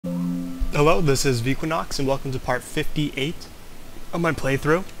Hello, this is Vequinox, and welcome to part 58 of my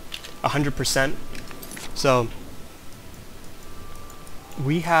playthrough, 100%. So,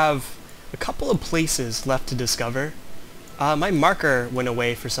 we have a couple of places left to discover. My marker went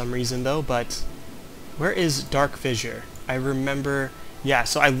away for some reason though, but where is Dark Fissure? I remember, yeah,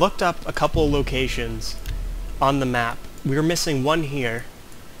 so I looked up a couple of locations on the map. We were missing one here,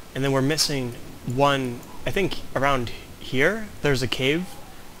 and then we're missing one, I think, around here. There's a cave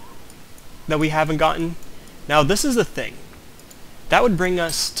that we haven't gotten. Now this is the thing. That would bring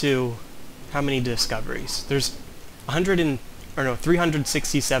us to how many discoveries? There's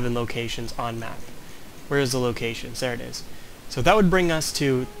 367 locations on map. Where is the locations? There it is. So that would bring us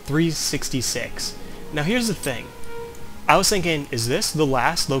to 366. Now here's the thing. I was thinking, is this the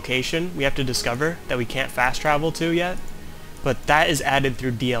last location we have to discover that we can't fast travel to yet? But that is added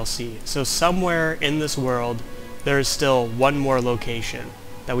through DLC. So somewhere in this world there is still one more location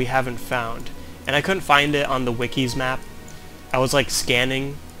that we haven't found, and I couldn't find it on the wiki's map. I was like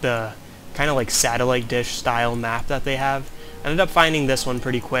scanning the kind of like satellite dish style map that they have. I ended up finding this one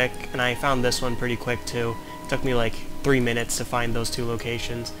pretty quick, and I found this one pretty quick too. It took me like 3 minutes to find those two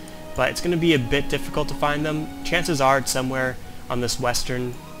locations, but it's going to be a bit difficult to find them. Chances are it's somewhere on this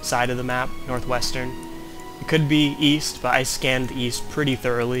western side of the map, northwestern. It could be east, but I scanned the east pretty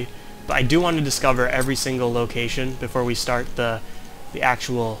thoroughly. But I do want to discover every single location before we start the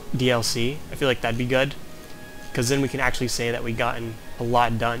actual DLC. I feel like that'd be good, because then we can actually say that we gotten a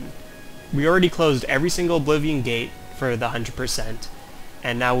lot done. We already closed every single Oblivion gate for the 100%,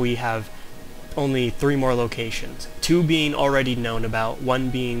 and now we have only 3 more locations. 2 being already known about, 1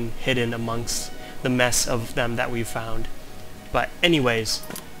 being hidden amongst the mess of them that we've found. But anyways,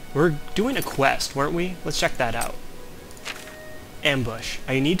 we're doing a quest, weren't we? Let's check that out. Ambush.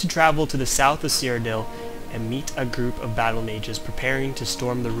 I need to travel to the south of Cyrodiil and meet a group of battle mages preparing to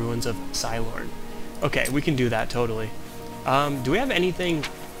storm the ruins of Cylorn. Okay, we can do that totally. Do we have anything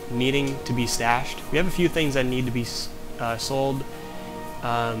needing to be stashed? We have a few things that need to be sold.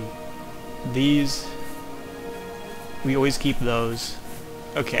 These, we always keep those.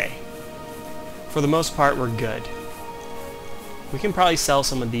 Okay. For the most part, we're good. We can probably sell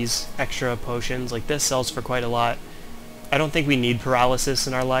some of these extra potions. Like this sells for quite a lot. I don't think we need paralysis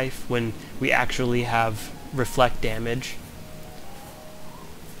in our life when we actually have reflect damage.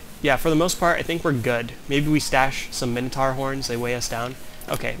 Yeah, for the most part, I think we're good. Maybe we stash some Minotaur horns, they weigh us down.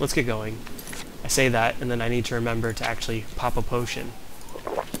 Okay, let's get going. I say that, and then I need to remember to actually pop a potion.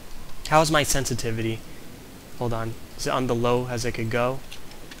 How's my sensitivity? Hold on. Is it on the low as it could go?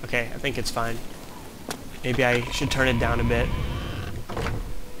 Okay, I think it's fine. Maybe I should turn it down a bit.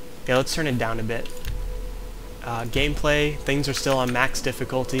 Yeah, let's turn it down a bit. Gameplay, things are still on max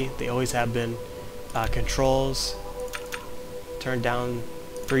difficulty. They always have been. Controls, turned down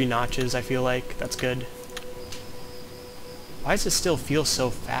 3 notches, I feel like. That's good. Why does it still feel so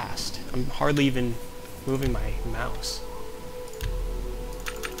fast? I'm hardly even moving my mouse.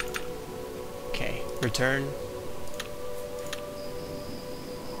 Okay, return.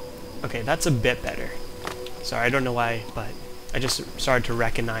 Okay, that's a bit better. Sorry, I don't know why, but I just started to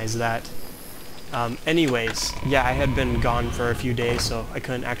recognize that. Anyways, yeah, I had been gone for a few days, so I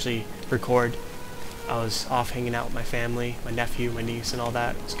couldn't actually record. I was off hanging out with my family, my nephew, my niece, and all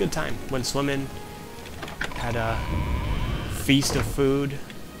that. It was a good time. Went swimming, had a feast of food.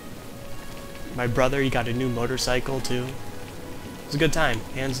 My brother, he got a new motorcycle too. It was a good time,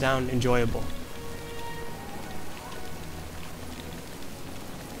 hands down enjoyable.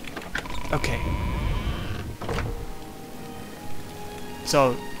 Okay.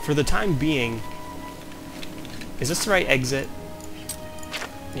 So, for the time being, is this the right exit?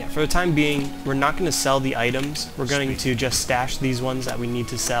 Yeah, for the time being, we're not going to sell the items. We're going to just stash these ones that we need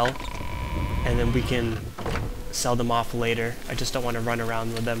to sell, and then we can sell them off later. I just don't want to run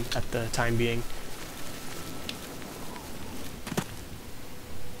around with them at the time being.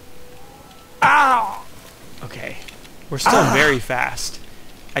 Ow! Okay, we're still very fast.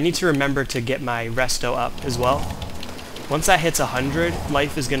 I need to remember to get my resto up as well. Once that hits 100,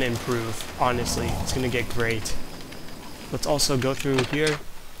 life is going to improve, honestly. It's going to get great. Let's also go through here.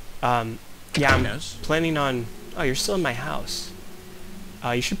 Yeah, I'm planning on... Oh, you're still in my house.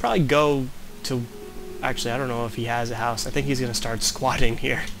 You should probably go to... Actually, I don't know if he has a house. I think he's going to start squatting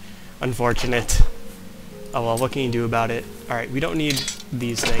here. Unfortunate. Oh well, what can you do about it? Alright, we don't need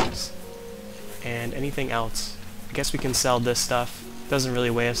these things. And anything else. I guess we can sell this stuff. Doesn't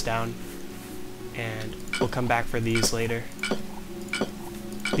really weigh us down. And we'll come back for these later.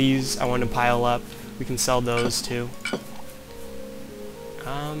 These I want to pile up. We can sell those too.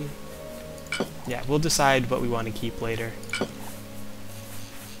 Yeah, we'll decide what we want to keep later.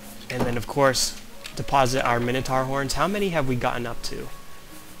 And then, of course, deposit our Minotaur horns. How many have we gotten up to?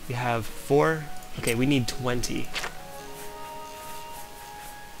 We have 4. Okay, we need 20.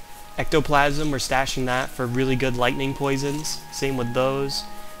 Ectoplasm, we're stashing that for really good lightning poisons. Same with those.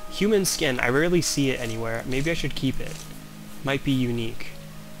 Human skin, I rarely see it anywhere. Maybe I should keep it. Might be unique.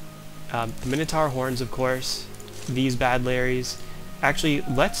 The Minotaur horns, of course. These bad Larrys. Actually,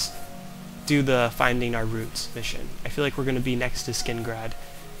 let's do the Finding Our Roots mission. I feel like we're going to be next to Skingrad,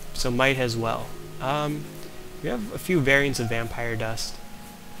 so might as well. We have a few variants of Vampire Dust.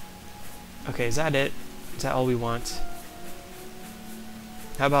 Okay, is that it? Is that all we want?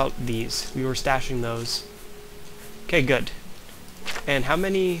 How about these? We were stashing those. Okay, good. And how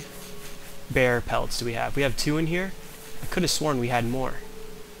many bear pelts do we have? We have 2 in here? I could have sworn we had more.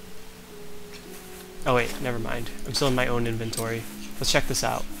 Oh wait, never mind. I'm still in my own inventory. Let's check this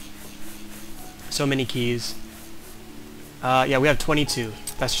out. So many keys. Yeah, we have 22.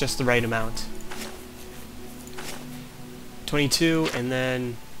 That's just the right amount. 22, and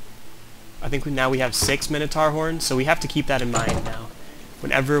then I think now we have 6 Minotaur horns, so we have to keep that in mind now.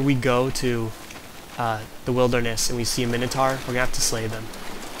 Whenever we go to the wilderness and we see a Minotaur, we're gonna have to slay them.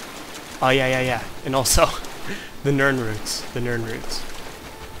 Oh yeah. And also the Nern roots. The Nern roots.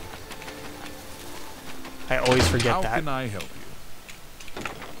 I always forget that. How can I help you?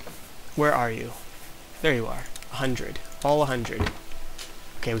 Where are you? There you are. 100. All 100.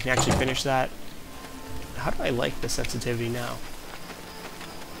 Okay, we can actually finish that. How do I like the sensitivity now?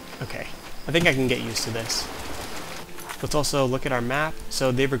 Okay. I think I can get used to this. Let's also look at our map.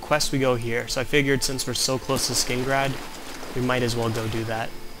 So they request we go here. So I figured since we're so close to Skingrad, we might as well go do that.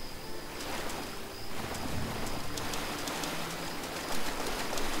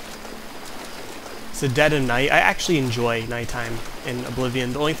 It's the dead of night. I actually enjoy nighttime in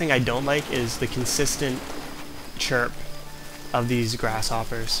Oblivion. The only thing I don't like is the consistent chirp of these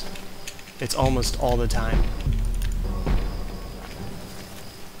grasshoppers. It's almost all the time.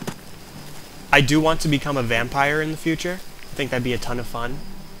 I do want to become a vampire in the future. I think that'd be a ton of fun.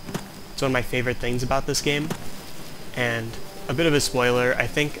 It's one of my favorite things about this game. And a bit of a spoiler, I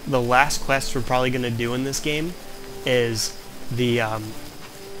think the last quest we're probably going to do in this game is the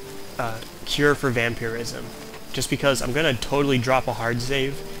cure for vampirism. Just because I'm going to totally drop a hard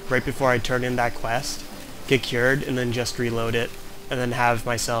save right before I turn in that quest, get cured, and then just reload it, and then have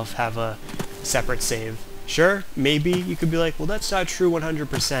myself have a separate save. Sure, maybe you could be like, well, that's not true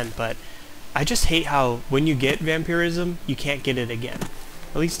 100%, but I just hate how when you get vampirism, you can't get it again.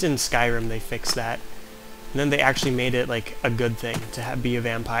 At least in Skyrim they fixed that. And then they actually made it like a good thing to be a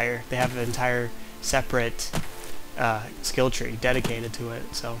vampire. They have an entire separate skill tree dedicated to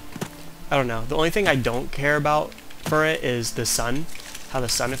it, so I don't know. The only thing I don't care about for it is the sun, how the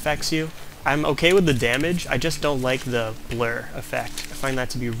sun affects you. I'm okay with the damage, I just don't like the blur effect. I find that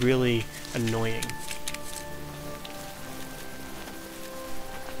to be really annoying.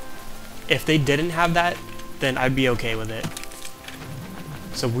 If they didn't have that, then I'd be okay with it.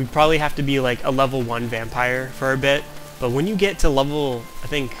 So we'd probably have to be like a level 1 vampire for a bit, but when you get to level, I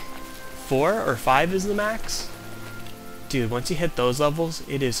think 4 or 5 is the max, dude, once you hit those levels,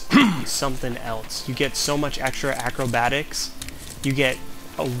 it is something else. You get so much extra acrobatics, you get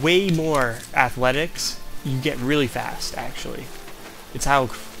way more athletics, you get really fast, actually. It's how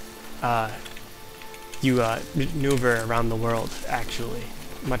you maneuver around the world, actually.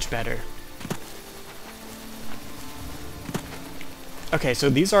 Much better. Okay, so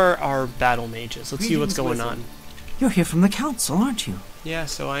these are our battle mages. Let's see what's going on. You're here from the council, aren't you? Yeah,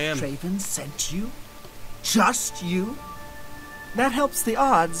 so I am. Draven sent you? Just you? That helps the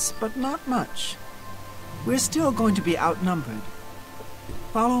odds, but not much. We're still going to be outnumbered.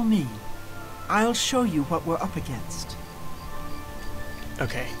 Follow me. I'll show you what we're up against.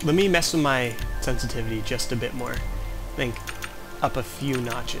 Okay, let me mess with my sensitivity just a bit more. I think up a few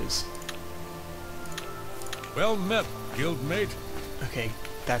notches. Well met, guildmate. Okay,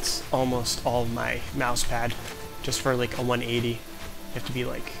 that's almost all my mouse pad. Just for like a 180. You have to be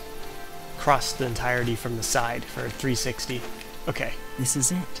like across the entirety from the side for a 360. Okay. This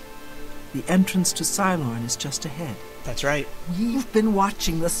is it. The entrance to Cylorn is just ahead. That's right. We've been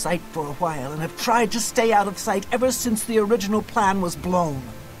watching the site for a while and have tried to stay out of sight ever since the original plan was blown.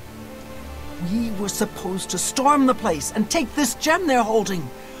 We were supposed to storm the place and take this gem they're holding.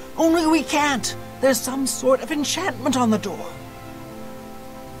 Only we can't. There's some sort of enchantment on the door.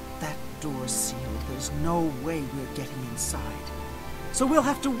 That door's sealed. There's no way we're getting inside. So we'll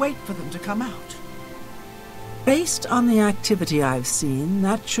have to wait for them to come out. Based on the activity I've seen,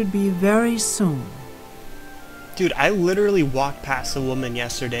 that should be very soon. Dude, I literally walked past a woman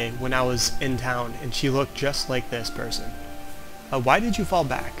yesterday when I was in town, and she looked just like this person. Why did you fall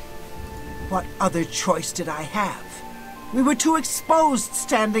back? What other choice did I have? We were too exposed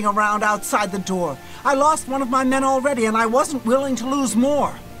standing around outside the door. I lost one of my men already, and I wasn't willing to lose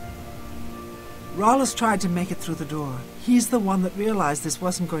more. Rollis tried to make it through the door. He's the one that realized this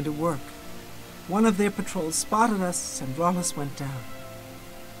wasn't going to work. One of their patrols spotted us, and Rollis went down.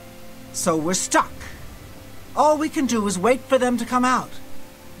 So we're stuck. All we can do is wait for them to come out.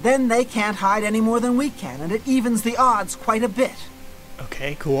 Then they can't hide any more than we can, and it evens the odds quite a bit.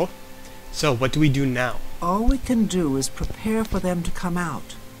 Okay, cool. So what do we do now? All we can do is prepare for them to come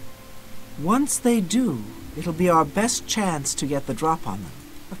out. Once they do, it'll be our best chance to get the drop on them.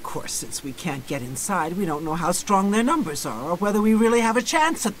 Of course, since we can't get inside, we don't know how strong their numbers are, or whether we really have a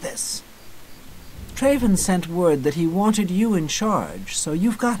chance at this. Traven sent word that he wanted you in charge, so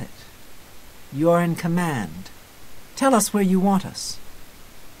you've got it. You're in command. Tell us where you want us.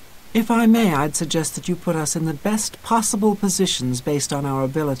 If I may, I'd suggest that you put us in the best possible positions based on our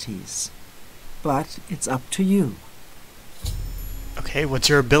abilities. But it's up to you. Okay, what's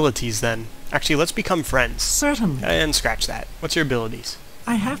your abilities then? Actually, let's become friends. Certainly. And scratch that. What's your abilities?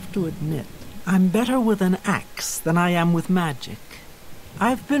 I have to admit, I'm better with an axe than I am with magic.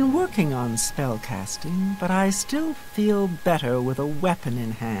 I've been working on spellcasting, but I still feel better with a weapon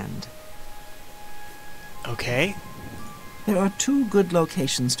in hand. Okay. There are 2 good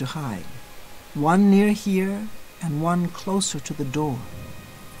locations to hide. One near here, and one closer to the door.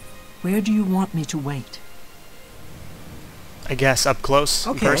 Where do you want me to wait? I guess up close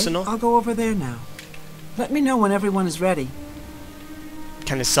and personal? I'll go over there now. Let me know when everyone is ready.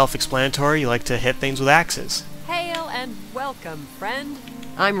 Kind of self-explanatory, you like to hit things with axes. Hail and welcome, friend.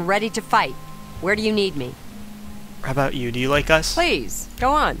 I'm ready to fight. Where do you need me? How about you? Do you like us? Please, go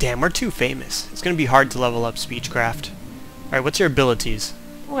on. Damn, we're too famous. It's gonna be hard to level up speechcraft. Alright, what's your abilities?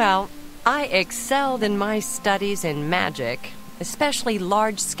 Well, I excelled in my studies in magic, especially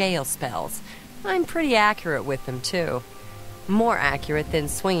large-scale spells. I'm pretty accurate with them, too. More accurate than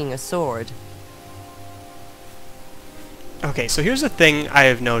swinging a sword. Okay, so here's the thing I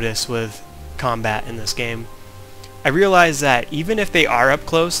have noticed with combat in this game. I realize that even if they are up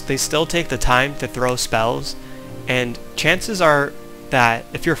close, they still take the time to throw spells, and chances are that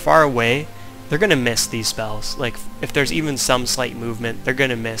if you're far away, they're gonna miss these spells. Like, if there's even some slight movement, they're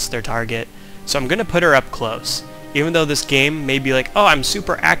gonna miss their target. So I'm gonna put her up close. Even though this game may be like, oh, I'm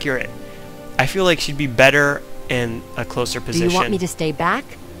super accurate, I feel like she'd be better in a closer position. Do you want me to stay back?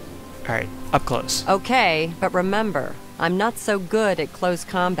 Alright, up close. Okay, but remember, I'm not so good at close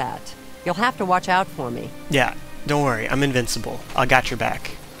combat. You'll have to watch out for me. Yeah, don't worry, I'm invincible. I got your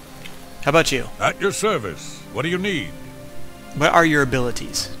back. How about you? At your service. What do you need? What are your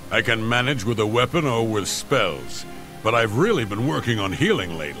abilities? I can manage with a weapon or with spells, but I've really been working on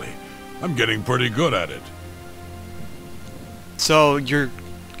healing lately. I'm getting pretty good at it. So you're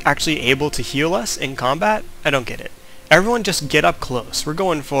actually able to heal us in combat? I don't get it. Everyone just get up close. We're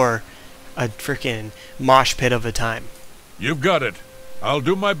going for a freaking mosh pit of a time. You've got it. I'll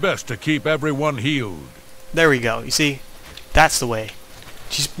do my best to keep everyone healed. There we go. You see? That's the way.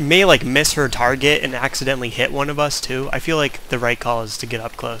 She may like miss her target and accidentally hit one of us too. I feel like the right call is to get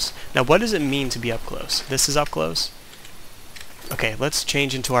up close. Now what does it mean to be up close? This is up close? Okay, let's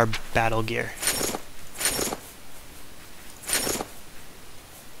change into our battle gear.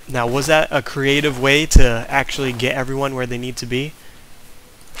 Now was that a creative way to actually get everyone where they need to be?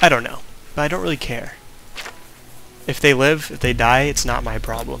 I don't know, but I don't really care. If they live, if they die, it's not my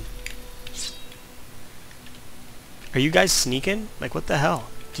problem. Are you guys sneaking? Like, what the hell?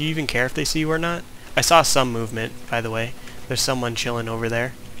 Do you even care if they see you or not? I saw some movement, by the way. There's someone chilling over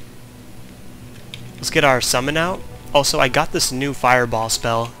there. Let's get our summon out. Also, I got this new fireball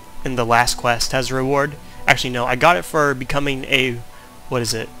spell in the last quest as a reward. Actually, no, I got it for becoming a, what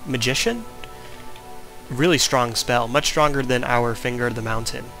is it, magician? Really strong spell. Much stronger than our Finger of the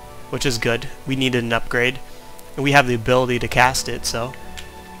Mountain, which is good. We needed an upgrade. And we have the ability to cast it, so...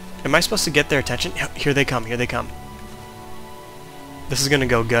 Am I supposed to get their attention? Here they come, here they come. This is gonna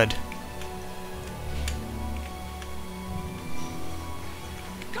go good.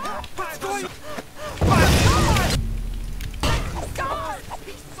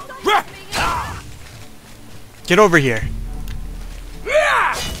 Get over here.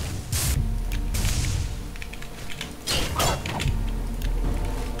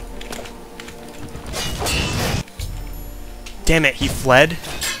 Damn it, he fled.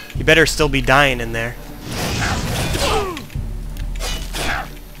 He better still be dying in there.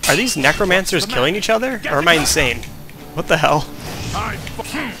 Are these necromancers killing each other? Or am I insane? What the hell?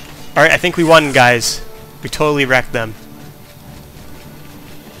 Alright, I think we won, guys. We totally wrecked them.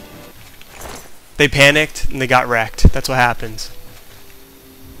 They panicked and they got wrecked. That's what happens.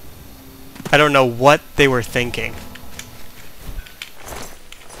 I don't know what they were thinking.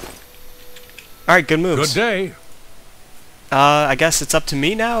 Alright, good moves. Good day. I guess it's up to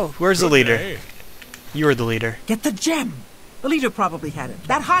me now? Where's the leader? Day. You are the leader. Get the gem. The leader probably had it.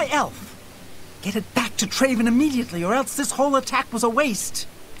 That high elf. Get it back to Traven immediately, or else this whole attack was a waste.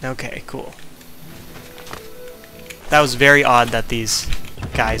 Okay, cool. That was very odd that these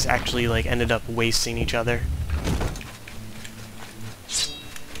guys actually, like, ended up wasting each other.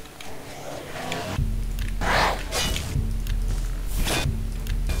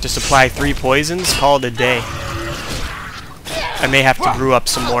 Just apply 3 poisons, call it a day. I may have to brew up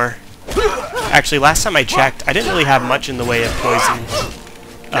some more. Actually, last time I checked, I didn't really have much in the way of poison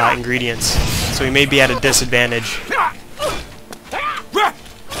ingredients, so we may be at a disadvantage.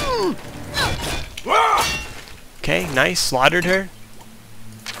 Okay, nice, slaughtered her.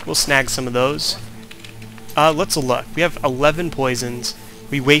 We'll snag some of those. Let's look. We have 11 poisons.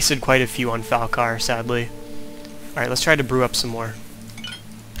 We wasted quite a few on Falcar, sadly. Alright, let's try to brew up some more.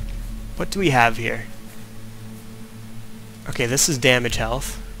 What do we have here? Okay, this is damage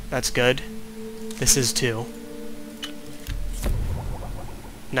health. That's good. This is 2.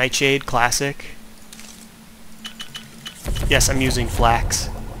 Nightshade, classic. Yes, I'm using flax.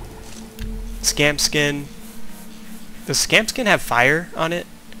 Scamp skin. Does scamp skin have fire on it?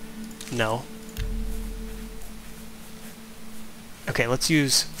 No. Okay, let's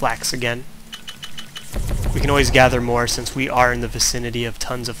use flax again. We can always gather more since we are in the vicinity of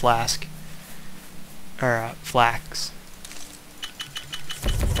tons of flax.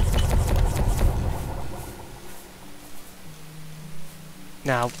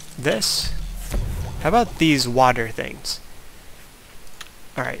 Now, this. How about these water things?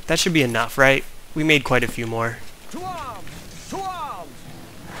 Alright, that should be enough, right? We made quite a few more.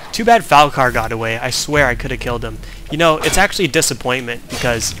 Too bad Falcar got away. I swear I could have killed him. You know, it's actually a disappointment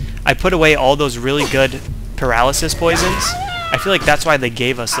because I put away all those really good paralysis poisons. I feel like that's why they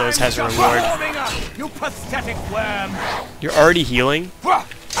gave us those as a reward. You pathetic worm. You're already healing?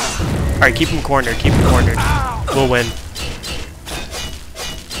 Alright, keep him cornered, keep him cornered. We'll win.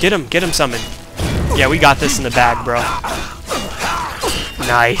 Get him summoned. Yeah, we got this in the bag, bro.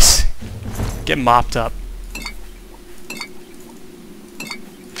 Nice. Get mopped up.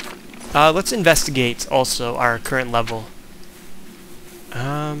 Let's investigate also our current level.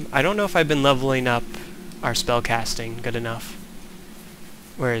 I don't know if I've been leveling up our spellcasting good enough.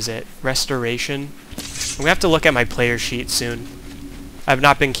 Where is it? Restoration. I'm gonna have to look at my player sheet soon. I've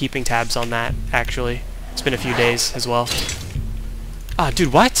not been keeping tabs on that, actually. It's been a few days as well. Ah,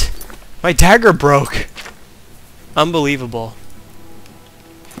 dude, what? My dagger broke! Unbelievable.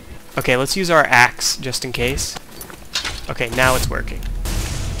 Okay, let's use our axe just in case. Okay, now it's working.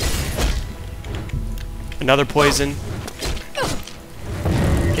 Another poison.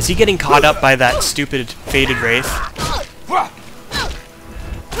 Is he getting caught up by that stupid faded wraith?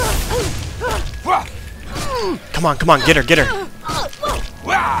 Come on, get her, get her.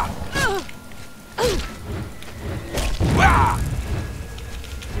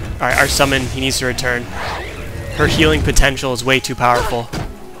 Alright, our summon, he needs to return. Her healing potential is way too powerful.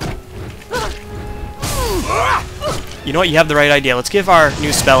 You know what, you have the right idea. Let's give our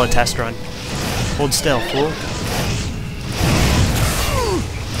new spell a test run. Hold still, fool.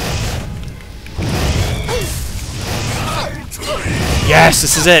 Yes,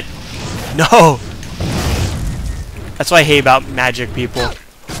 this is it! No! That's what I hate about magic people.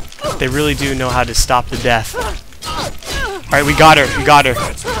 They really do know how to stop the death. Alright, we got her, we got her.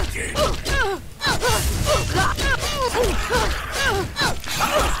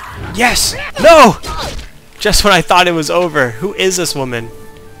 Yes! No! Just when I thought it was over. Who is this woman?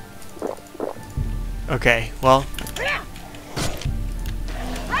 Okay, well.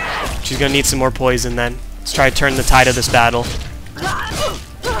 She's gonna need some more poison then. Let's try to turn the tide of this battle.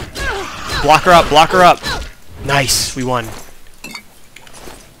 Block her up, block her up! Nice, we won.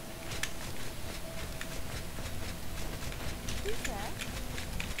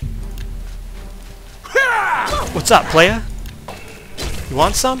 What's up, playa? You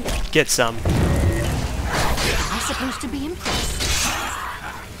want some? Get some. I'm supposed to be impressed.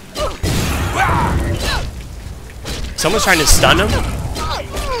 Someone's trying to stun him?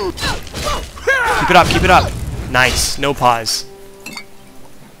 Keep it up, keep it up. Nice, no pause.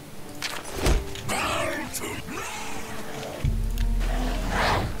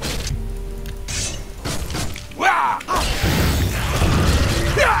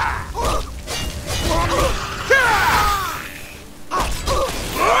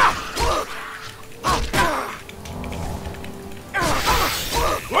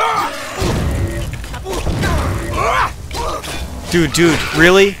 Dude,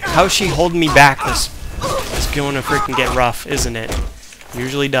 really? How's she holding me back? This is going to freaking get rough, isn't it?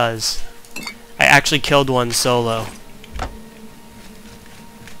 Usually does. I actually killed one solo.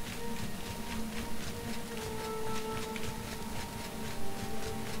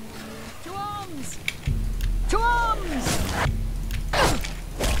 To arms! To arms!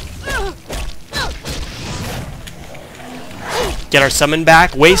 Get our summon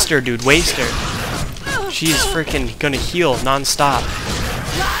back? Waste her, dude, waste her. She's freaking gonna heal non-stop.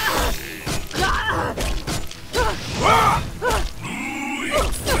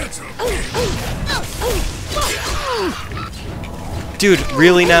 Dude,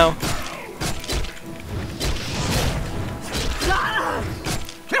 really now?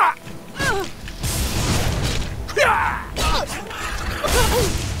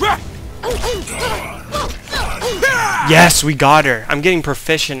 Yes, we got her. I'm getting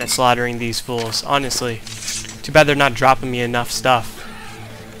proficient at slaughtering these fools, honestly. Too bad they're not dropping me enough stuff.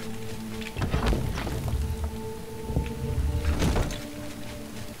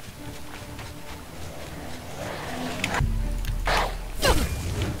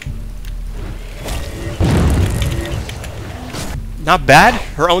 Not bad.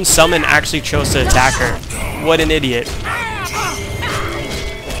 Her own summon actually chose to attack her. What an idiot.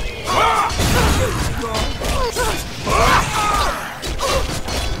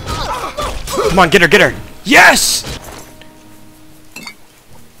 Come on, get her, get her! Yes!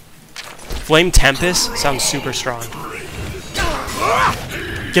 Flame Tempest sounds super strong.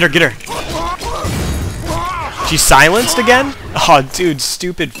 Get her, get her! She's silenced again? Oh, dude,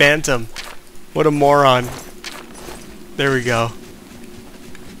 stupid Phantom. What a moron. There we go.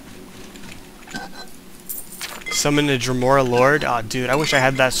 Summon a Dremora Lord? Aw, dude, I wish I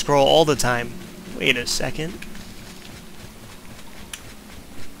had that scroll all the time. Wait a second.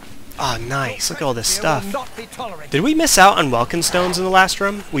 Ah, nice. Look at all this stuff. Did we miss out on Welkin Stones in the last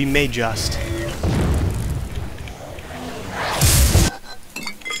room? We may just.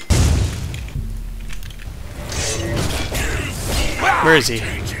 Where is he?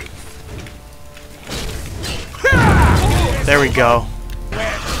 There we go.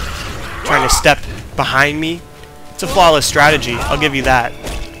 Trying to step behind me. It's a flawless strategy, I'll give you that.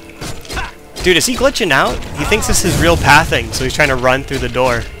 Dude, is he glitching out? He thinks this is real pathing, so he's trying to run through the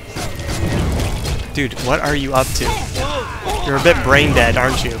door. Dude, what are you up to? You're a bit brain dead,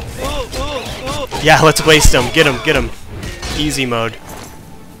 aren't you? Yeah, let's waste him. Get him, get him. Easy mode.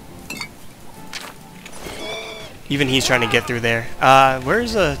 Even he's trying to get through there.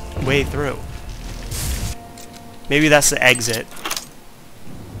 Where's a way through? Maybe that's the exit.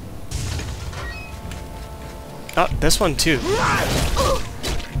 Oh, this one too.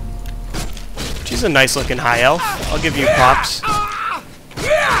 She's a nice looking high elf. I'll give you props.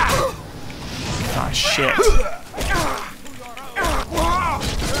 Ah, shit.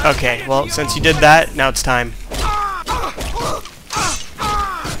 Okay, well, since you did that, now it's time.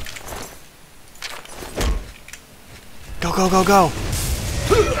 Go, go, go, go!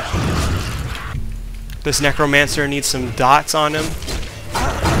 This Necromancer needs some dots on him.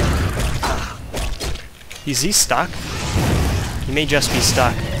 Is he stuck? He may just be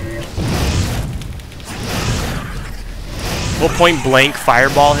stuck. We'll point blank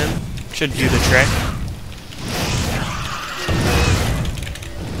fireball him. Should do the trick.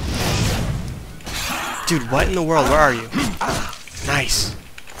 Dude, what in the world? Where are you? Nice.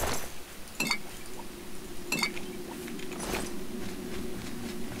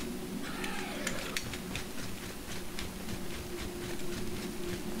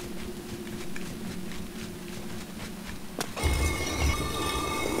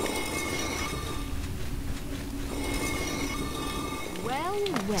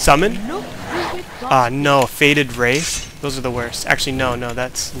 Summon? Ah, no, Faded Wraith. Those are the worst. Actually, no,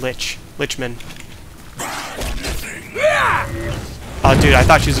 that's Lichman. Oh, dude, I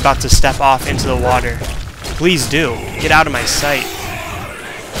thought she was about to step off into the water. Please do. Get out of my sight.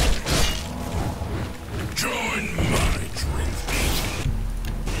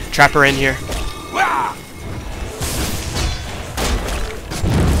 Trap her in here.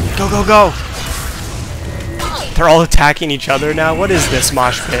 Go, go, go! They're all attacking each other now? What is this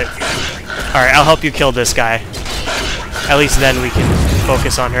mosh pit? Alright, I'll help you kill this guy. At least then we can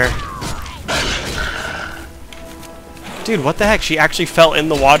focus on her. Dude, what the heck? She actually fell in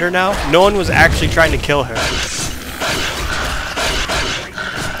the water now? No one was actually trying to kill her.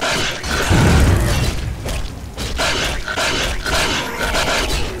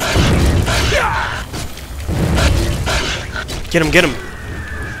 Get him, get him!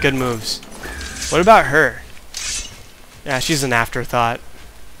 Good moves. What about her? Yeah, she's an afterthought.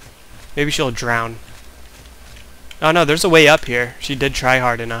 Maybe she'll drown. Oh no, there's a way up here. She did try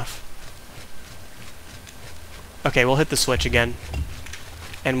hard enough. Okay, we'll hit the switch again.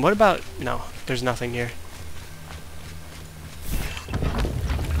 And what about... No, there's nothing here.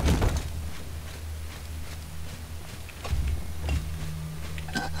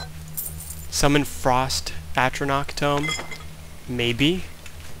 Summon Frost Atronach Tome? Maybe?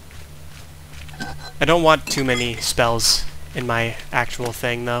 I don't want too many spells in my actual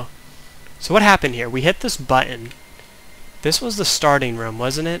thing, though. So what happened here? We hit this button. This was the starting room,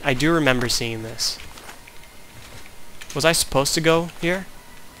 wasn't it? I do remember seeing this. Was I supposed to go here?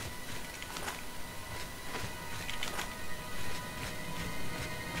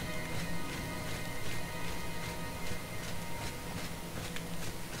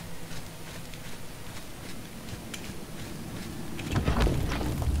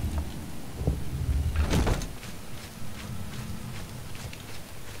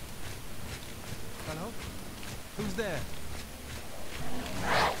 Hello? Who's there?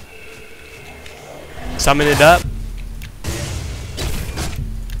 Summon it up.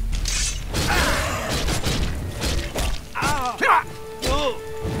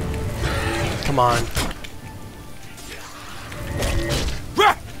 Come on.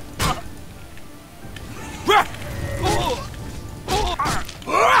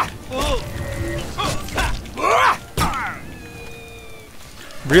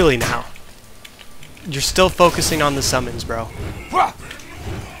 Really now? You're still focusing on the summons, bro.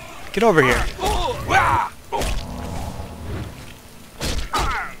 Get over here.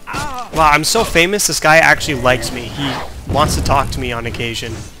 Wow, I'm so famous, this guy actually likes me. He wants to talk to me on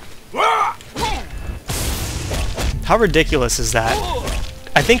occasion. How ridiculous is that?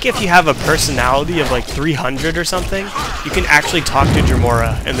 I think if you have a personality of like 300 or something, you can actually talk to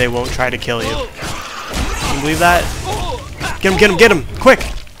Dremora and they won't try to kill you. Can you believe that? Get him, get him, get him! Quick!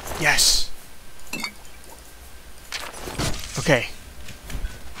 Yes! Okay.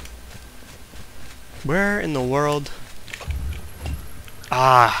 Where in the world?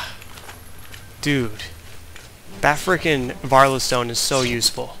 Ah. Dude. That frickin' Varla Stone is so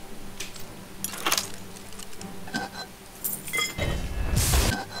useful.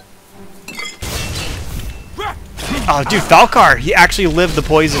 Oh, dude, Falcar! He actually lived the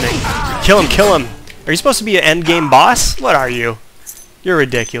poisoning. Kill him, kill him! Are you supposed to be an endgame boss? What are you? You're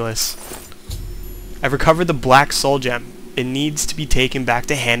ridiculous. I've recovered the Black Soul Gem. It needs to be taken back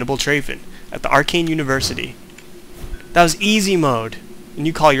to Hannibal Trafen at the Arcane University. That was easy mode. And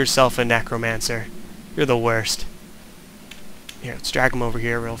you call yourself a necromancer. You're the worst. Here, let's drag him over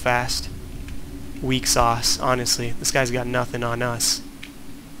here real fast. Weak sauce, honestly. This guy's got nothing on us.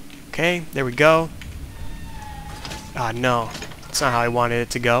 Okay, there we go. Ah, no. That's not how I wanted it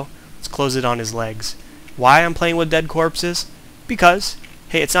to go. Let's close it on his legs. Why I'm playing with dead corpses? Because,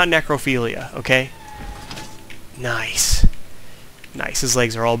 hey, it's not necrophilia, okay? Nice. Nice, his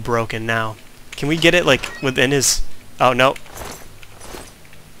legs are all broken now. Can we get it, like, within his... Oh, no.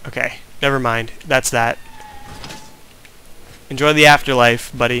 Okay, never mind. That's that. Enjoy the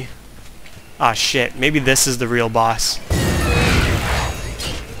afterlife, buddy. Ah, shit. Maybe this is the real boss.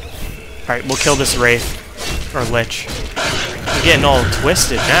 Alright, we'll kill this Wraith. Or Lich. You're getting all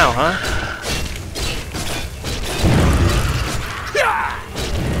twisted now, huh?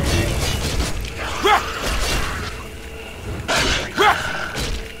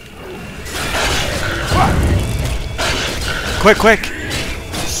 Quick, quick!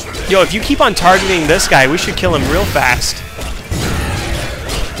 Yo, if you keep on targeting this guy, we should kill him real fast.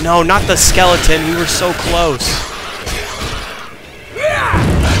 No, not the skeleton. We were so close.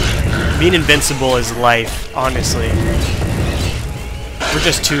 Being invincible is life, honestly. We're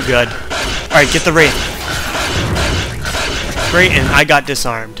just too good. Alright, get the Wraith. Great, and I got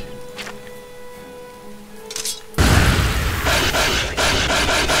disarmed.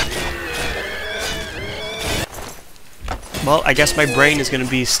 Well, I guess my brain is going to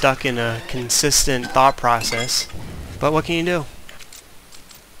be stuck in a consistent thought process. But what can you do?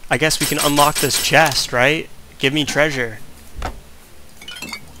 I guess we can unlock this chest, right? Give me treasure.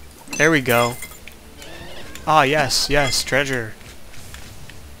 There we go. Ah, yes, yes, treasure.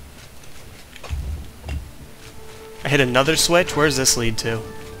 I hit another switch? Where does this lead to?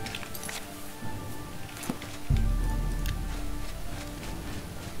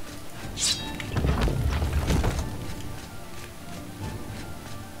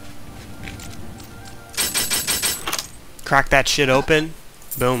 Crack that shit open.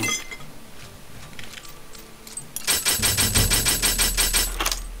 Boom.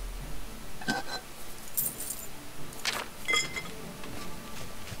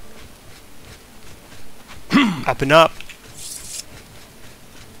 Up and up.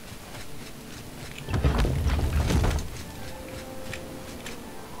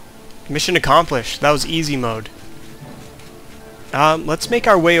 Mission accomplished. That was easy mode. Let's make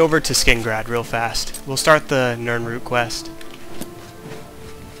our way over to Skingrad real fast. We'll start the Nirnroot quest.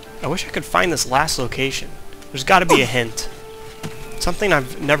 I wish I could find this last location. There's got to be a hint. Something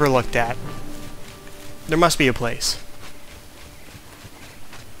I've never looked at. There must be a place.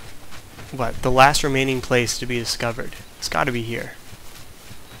 What? The last remaining place to be discovered. It's got to be here.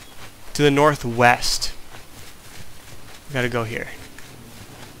 To the northwest. We gotta go here.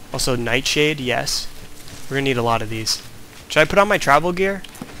 Also, Nightshade, yes. We're gonna need a lot of these. Should I put on my travel gear?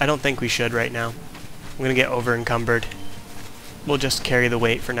 I don't think we should right now. I'm gonna get over encumbered. We'll just carry the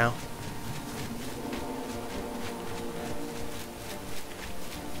weight for now.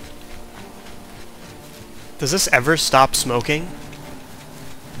 Does this ever stop smoking?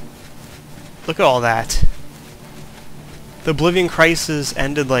 Look at all that. The Oblivion crisis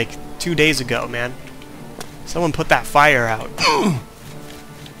ended like 2 days ago, man. Someone put that fire out.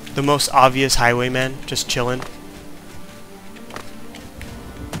 The most obvious highwayman, just chilling.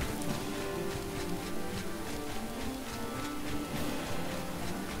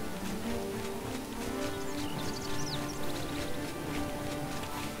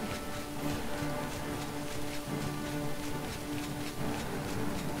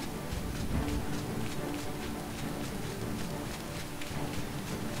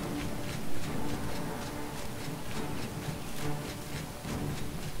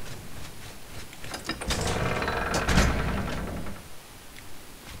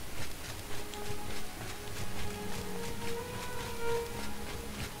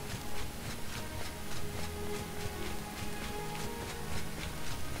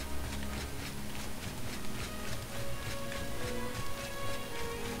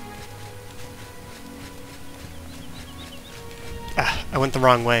 I went the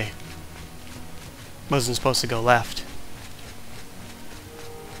wrong way. Wasn't supposed to go left.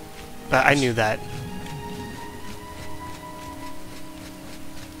 But I knew that.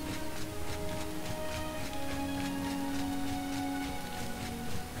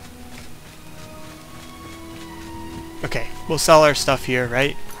 Okay, we'll sell our stuff here,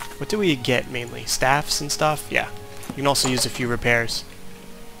 right? What do we get mainly? Staffs and stuff? Yeah. You can also use a few repairs.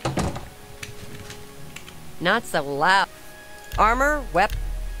 Not so loud. Armor, weapon.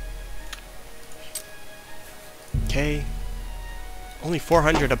 Okay. Only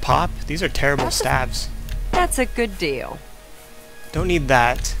 400 a pop? These are terrible staves. That's a good deal. Don't need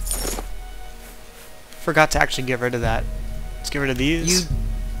that. Forgot to actually get rid of that. Let's get rid of these.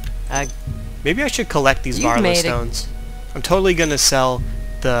 Maybe I should collect these Varla stones. I'm totally gonna sell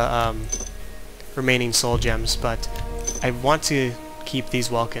the remaining soul gems, but I want to keep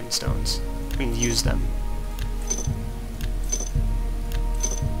these Welkin stones and use them.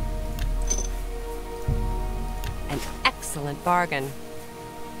 An excellent bargain.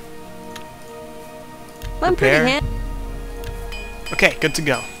 I'm pretty Okay, good to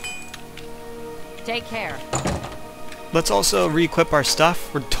go. Take care. Let's also re-equip our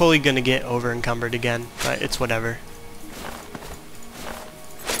stuff. We're totally gonna get over encumbered again, but it's whatever.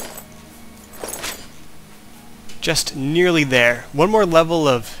 Just nearly there. One more level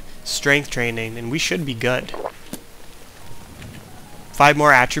of strength training and we should be good. 5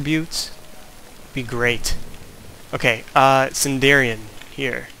 more attributes. Be great. Okay, Sindarian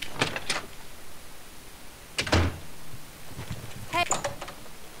here. Hey.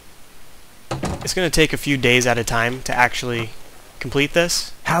 It's gonna take a few days at a time to actually complete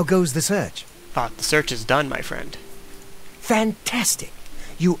this. How goes the search? The search is done, my friend. Fantastic!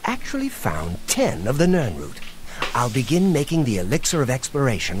 You actually found 10 of the Nirnroot. I'll begin making the elixir of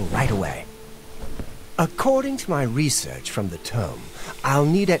exploration right away. According to my research from the tome, I'll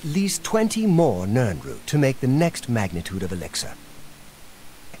need at least 20 more Nirnroot to make the next magnitude of elixir.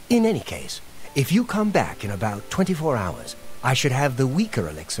 In any case, if you come back in about 24 hours, I should have the weaker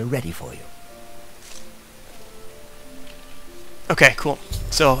elixir ready for you. Okay, cool.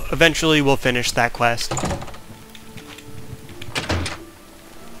 So eventually we'll finish that quest.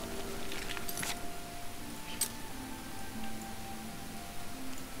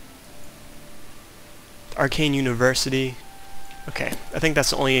 Arcane University. Okay, I think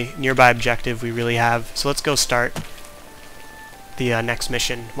that's the only nearby objective we really have. So let's go start the next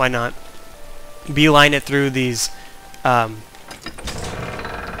mission. Why not? Beeline it through these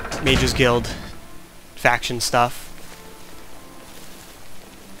Mages Guild faction stuff.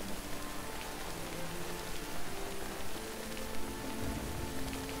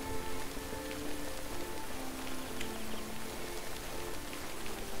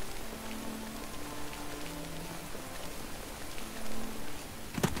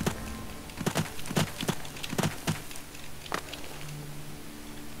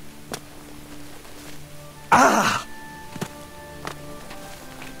 Ah!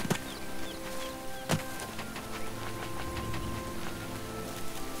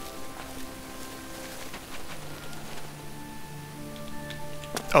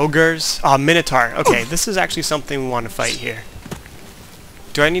 Ogres. Minotaur. Okay, this is actually something we want to fight here.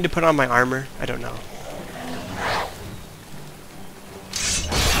 Do I need to put on my armor? I don't know.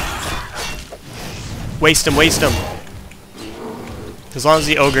 Waste him, waste him. As long as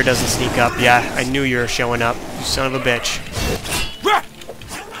the ogre doesn't sneak up. Yeah, I knew you were showing up, you son of a bitch.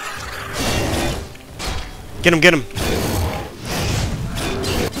 Get him, get him.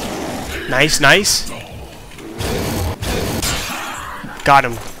 Nice, nice. Got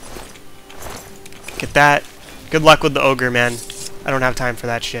him. Get that. Good luck with the ogre, man. I don't have time for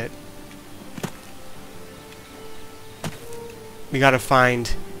that shit. We gotta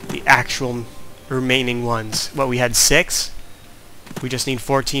find the actual remaining ones. What, we had 6? We just need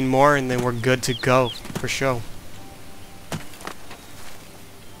 14 more and then we're good to go, for sure.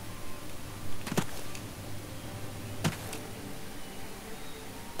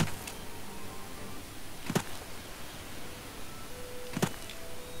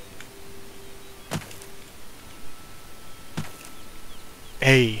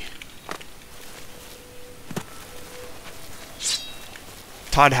 Hey.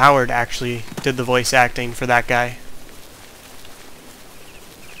 Todd Howard actually did the voice acting for that guy.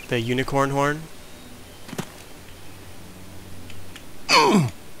 The unicorn horn.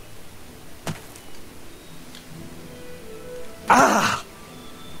 Ah!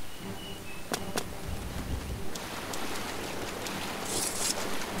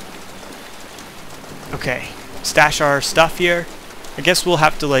 Okay, stash our stuff here. I guess we'll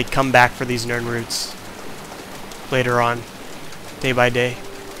have to like come back for these Nern roots later on, day by day.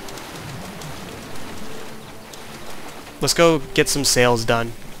 Let's go get some sales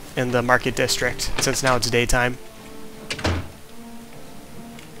done in the market district, since now it's daytime.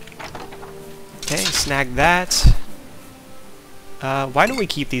 Okay, snag that. Why don't we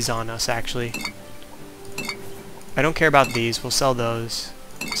keep these on us, actually? I don't care about these. We'll sell those.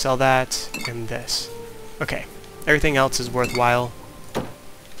 Sell that, and this. Okay. Everything else is worthwhile.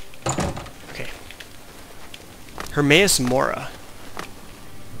 Okay. Hermaeus Mora.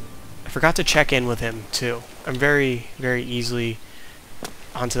 I forgot to check in with him, too. I'm very, very easily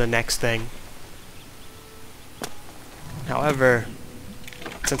onto the next thing. However,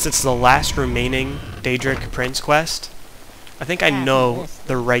 since it's the last remaining Daedric Prince quest, I think I know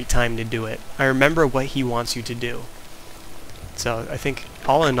the right time to do it. I remember what he wants you to do. So I think,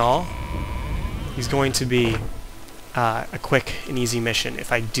 all in all, he's going to be a quick and easy mission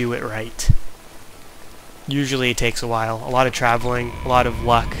if I do it right. Usually it takes a while, a lot of traveling, a lot of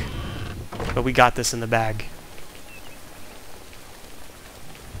luck, but we got this in the bag.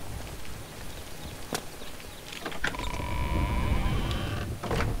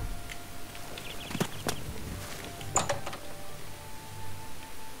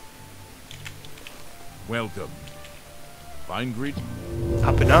 Welcome. Fine greeting.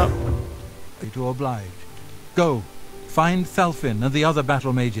 Up and up. To oblige. Go. Find Thalfin and the other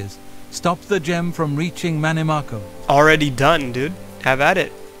battle mages. Stop the gem from reaching Manimarco. Already done, dude. Have at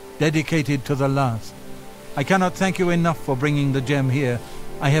it. Dedicated to the last. I cannot thank you enough for bringing the gem here.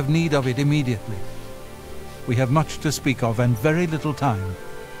 I have need of it immediately. We have much to speak of and very little time.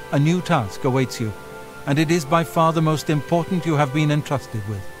 A new task awaits you, and it is by far the most important you have been entrusted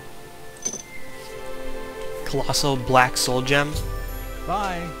with. Colossal Black Soul Gem.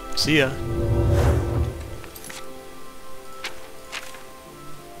 Bye. See ya.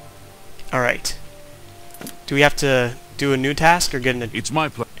 Alright. Do we have to do a new task or get an It's my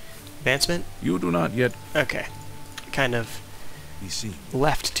pleasure. advancement? You do not yet Okay. Kind of be seen.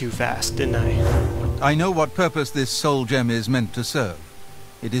 left too fast, didn't I? I know what purpose this soul gem is meant to serve.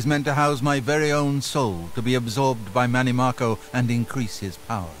 It is meant to house my very own soul, to be absorbed by Manimarco and increase his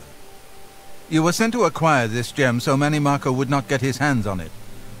power. You were sent to acquire this gem so Manimarco would not get his hands on it.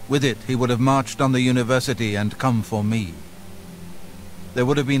 With it, he would have marched on the university and come for me. There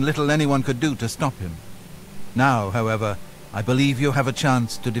would have been little anyone could do to stop him. Now, however, I believe you have a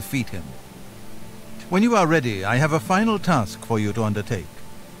chance to defeat him. When you are ready, I have a final task for you to undertake.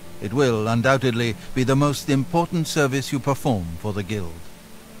 It will, undoubtedly, be the most important service you perform for the guild.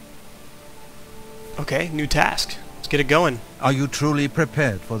 Okay, new task. Let's get it going. Are you truly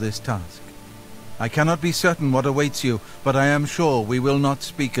prepared for this task? I cannot be certain what awaits you, but I am sure we will not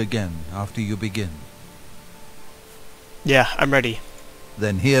speak again after you begin. Yeah, I'm ready.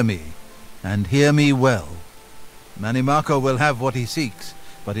 Then hear me, and hear me well. Manimarco will have what he seeks,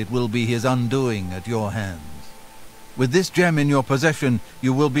 but it will be his undoing at your hands. With this gem in your possession,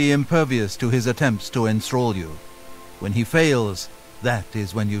 you will be impervious to his attempts to enthrall you. When he fails, that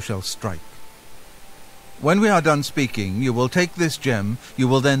is when you shall strike. When we are done speaking, you will take this gem, you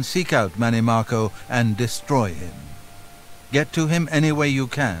will then seek out Manimarco and destroy him. Get to him any way you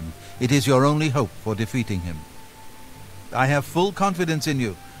can. It is your only hope for defeating him. I have full confidence in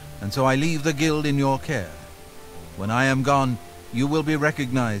you, and so I leave the guild in your care. When I am gone, you will be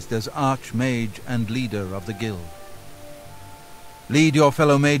recognized as Archmage and leader of the guild. Lead your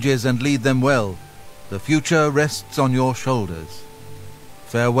fellow mages and lead them well. The future rests on your shoulders.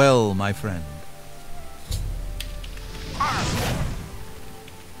 Farewell, my friend.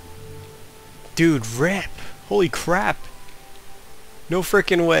 Dude, rip! Holy crap! No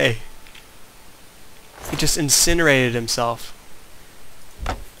frickin' way. He just incinerated himself.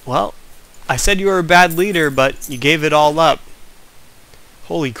 Well, I said you were a bad leader, but you gave it all up.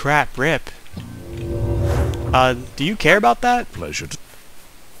 Holy crap, rip. Do you care about that? Pleasure.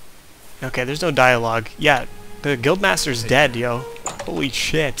 Okay, there's no dialogue. Yeah, the guildmaster's dead, yo. Holy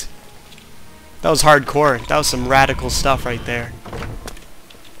shit. That was hardcore. That was some radical stuff right there.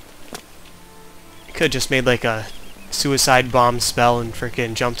 You could have just made like a suicide bomb spell and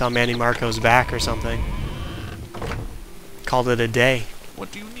frickin' jumped on Manimarco's back or something. Called it a day.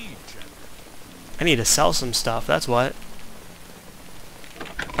 What do you need, Jen? I need to sell some stuff, that's what.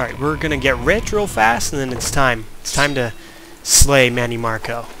 Alright, we're gonna get rich real fast and then it's time. It's time to slay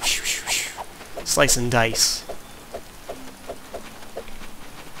Manimarco. Slice and dice.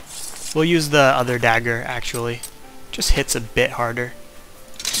 We'll use the other dagger, actually. Just hits a bit harder.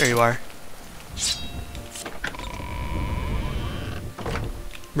 There you are.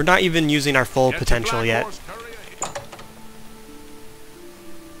 We're not even using our full potential yet.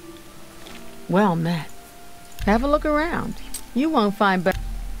 Well met. Have a look around. You won't find better.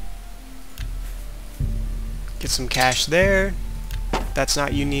 Get some cash there. That's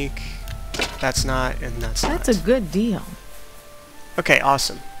not unique. That's not, and that's not. That's a good deal. Okay,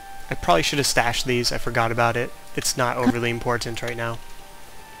 awesome. I probably should have stashed these. I forgot about it. It's not overly important right now.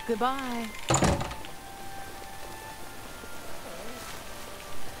 Goodbye.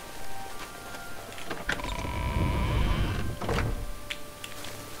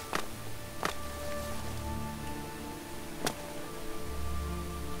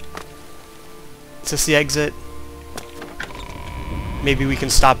 Is this the exit? Maybe we can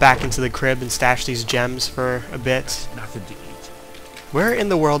stop back into the crib and stash these gems for a bit. Nothing to eat. Where in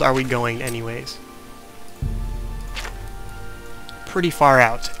the world are we going anyways? Pretty far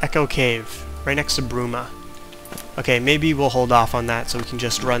out. Echo Cave. Right next to Bruma. Okay, maybe we'll hold off on that so we can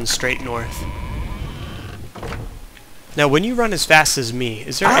just run straight north. Now, when you run as fast as me,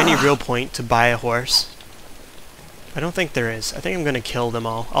 is there any real point to buy a horse? I don't think there is. I think I'm going to kill them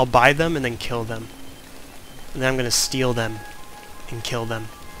all. I'll buy them and then kill them. And then I'm going to steal them and kill them.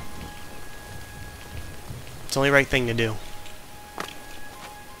 It's the only right thing to do.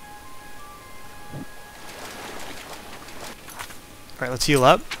 Alright, let's heal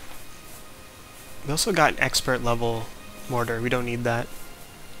up. We also got an expert level mortar. We don't need that.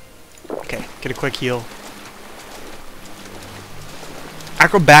 Okay, get a quick heal.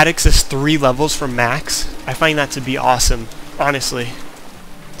 Acrobatics is 3 levels from max. I find that to be awesome, honestly.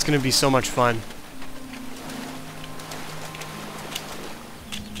 It's going to be so much fun.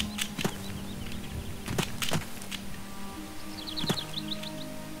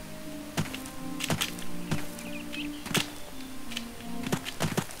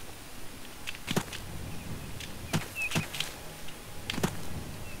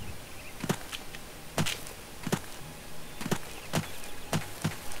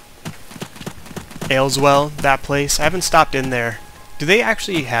 Ayleswell, that place. I haven't stopped in there. Do they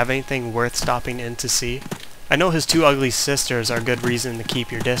actually have anything worth stopping in to see? I know his 2 ugly sisters are a good reason to keep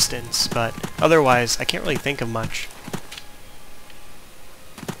your distance, but otherwise, I can't really think of much.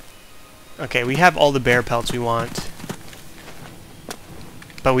 Okay, we have all the bear pelts we want.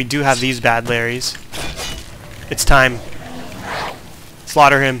 But we do have these bad Larrys. It's time.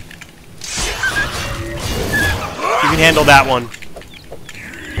 Slaughter him. You can handle that one.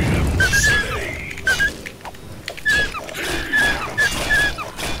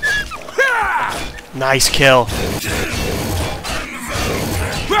 Nice kill.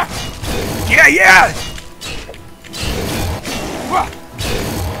 Yeah, yeah!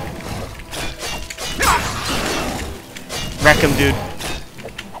 Wreck him, dude.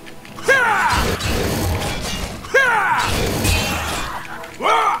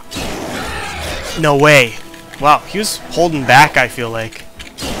 No way. Wow, he was holding back, I feel like.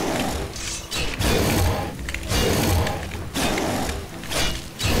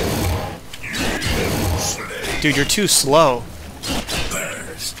 Dude, you're too slow.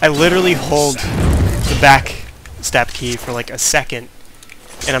 I literally hold the back step key for like a second,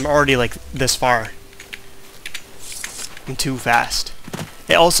 and I'm already like this far. I'm too fast.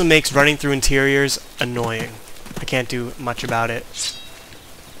 It also makes running through interiors annoying. I can't do much about it.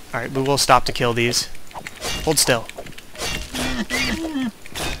 Alright, we will stop to kill these. Hold still.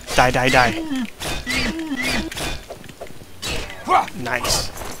 Die, die, die.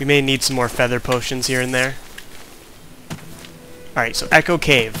 Nice. We may need some more feather potions here and there. Alright, so Echo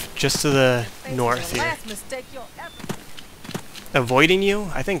Cave, just to the north here. Avoiding you?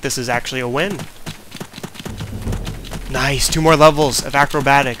 I think this is actually a win. Nice, 2 more levels of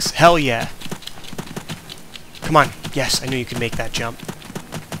acrobatics. Hell yeah. Come on. Yes, I knew you could make that jump.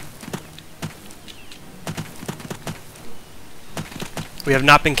 We have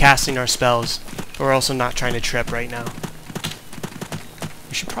not been casting our spells, but we're also not trying to trip right now.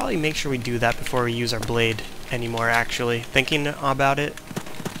 We should probably make sure we do that before we use our blade anymore, actually. Thinking about it,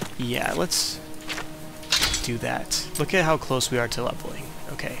 yeah, let's do that. Look at how close we are to leveling.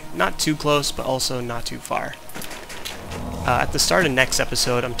 Okay, not too close, but also not too far. At the start of next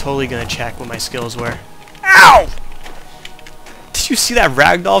episode, I'm totally going to check what my skills were. Ow! Did you see that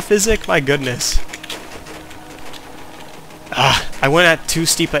ragdoll physic? My goodness. I went at too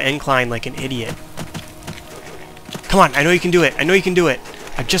steep an incline like an idiot. Come on, I know you can do it. I know you can do it.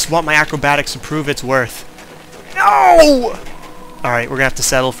 I just want my acrobatics to prove its worth. No! Alright, we're gonna have to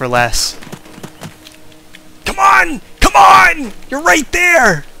settle for less. Come on! Come on! You're right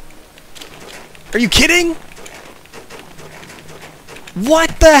there! Are you kidding?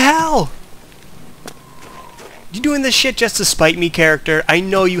 What the hell? You doing this shit just to spite me, character? I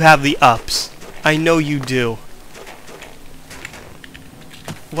know you have the ups. I know you do.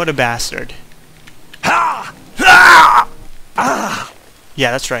 What a bastard. Ha! Ah! Ah!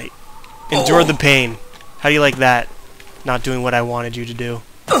 Yeah, that's right. Endure the pain. How do you like that? Not doing what I wanted you to do.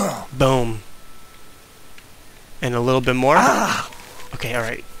 Boom. And a little bit more. Okay,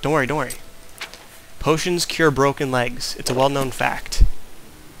 alright. Don't worry, don't worry. Potions cure broken legs. It's a well-known fact.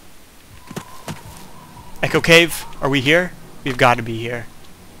 Echo Cave, are we here? We've got to be here.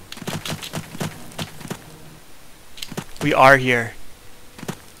 We are here.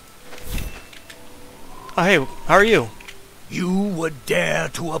 Oh, hey, how are you? You would dare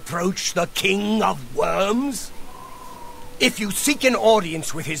to approach the King of Worms? If you seek an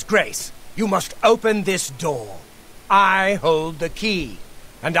audience with His Grace, you must open this door. I hold the key,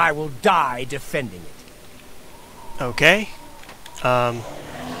 and I will die defending it. Okay.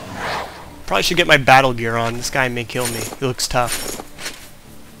 Probably should get my battle gear on. This guy may kill me. He looks tough.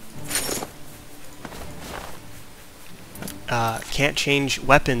 Can't change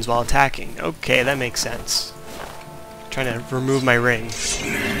weapons while attacking. Okay, that makes sense. Trying to remove my ring.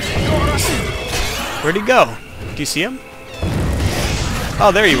 Where'd he go? Do you see him?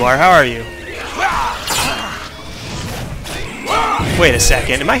 Oh, there you are. How are you? Wait a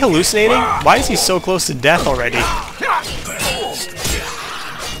second. Am I hallucinating? Why is he so close to death already?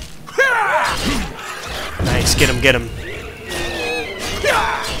 Nice. Get him, get him.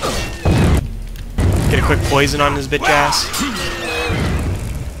 Get a quick poison on his bitch ass.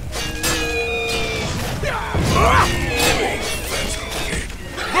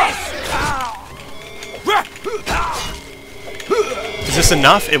 Is this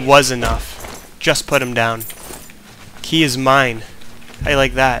enough? It was enough. Just put him down. Key is mine. How you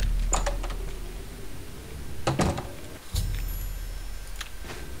like that?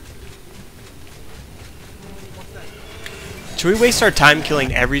 Should we waste our time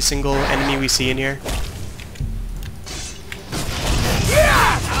killing every single enemy we see in here?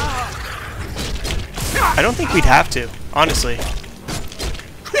 I don't think we'd have to, honestly.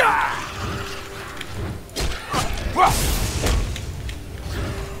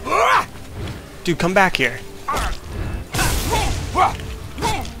 Dude, come back here.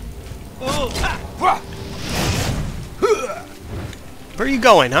 Where are you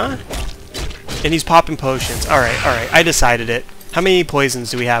going, huh? And he's popping potions. Alright, alright. I decided it. How many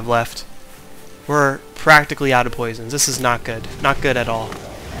poisons do we have left? We're practically out of poisons. This is not good. Not good at all.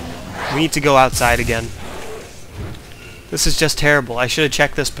 We need to go outside again. This is just terrible. I should have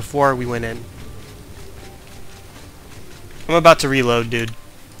checked this before we went in. I'm about to reload, dude.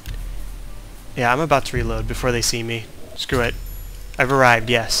 Yeah, I'm about to reload before they see me. Screw it. I've arrived,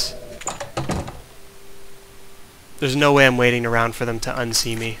 yes. There's no way I'm waiting around for them to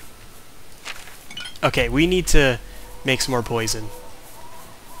unsee me. Okay, we need to make some more poison.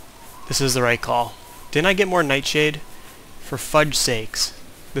 This is the right call. Didn't I get more nightshade? For fudge sakes.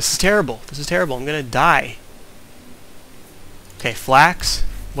 This is terrible. This is terrible. I'm gonna die. Okay, flax.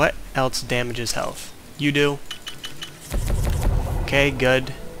 What else damages health? You do. Okay,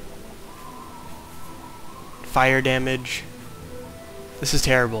 good. Fire damage. This is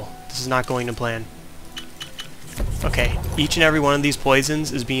terrible. This is not going to plan. Okay, each and every one of these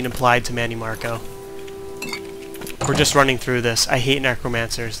poisons is being applied to Manny Marco. We're just running through this. I hate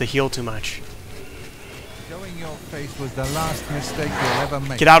necromancers. They heal too much. Showing your face was the last mistake you'll ever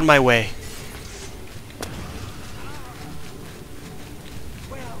make. Get out of my way.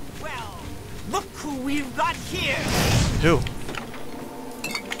 Well, look who we've got here! Who?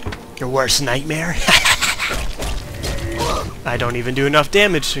 Your worst nightmare? I don't even do enough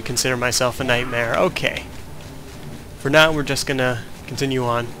damage to consider myself a nightmare. Okay. For now, we're just gonna continue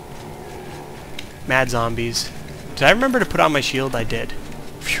on. Mad zombies. Did I remember to put on my shield? I did.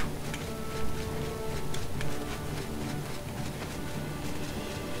 Phew.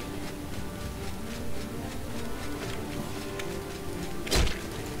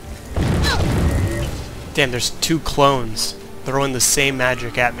 Damn, there's two clones throwing the same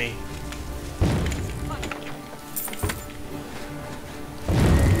magic at me.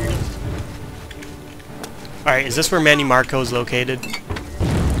 Alright, is this where Manny Marco is located?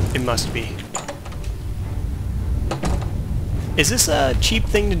 It must be. Is this a cheap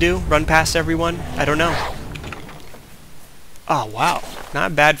thing to do? Run past everyone? I don't know. Oh, wow.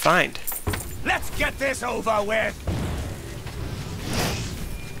 Not a bad find. Let's get this over with!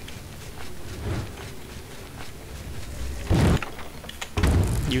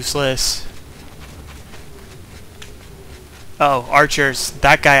 Useless. Oh, archers.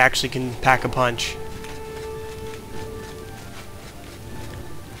 That guy actually can pack a punch.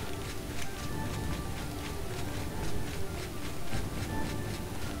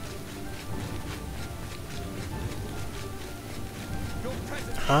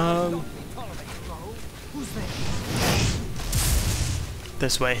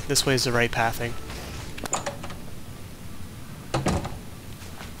 This way. This way is the right pathing.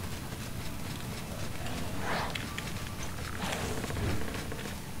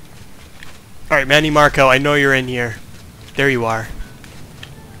 Alright, Manny Marco, I know you're in here. There you are.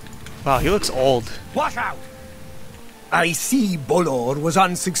 Wow, he looks old. Watch out! I see Bolor was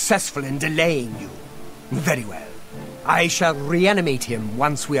unsuccessful in delaying you. Very well. I shall reanimate him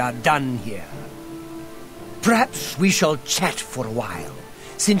once we are done here. Perhaps we shall chat for a while,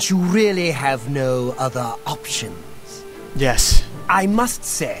 since you really have no other options. Yes. I must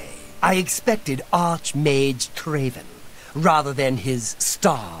say, I expected Archmage Traven, rather than his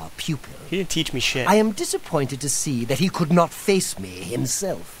star pupil. He didn't teach me shit. I am disappointed to see that he could not face me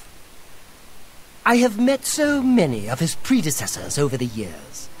himself. I have met so many of his predecessors over the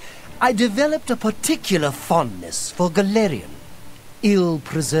years. I developed a particular fondness for Galerion,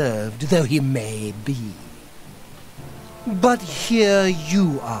 ill-preserved though he may be. But here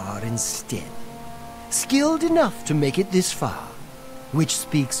you are instead, skilled enough to make it this far, which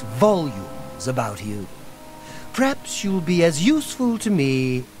speaks volumes about you. Perhaps you'll be as useful to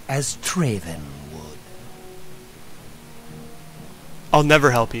me as Traven would. I'll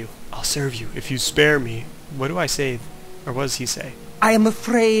never help you. I'll serve you if you spare me. What do I say? Or what does he say? I am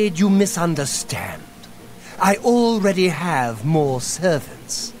afraid you misunderstand. I already have more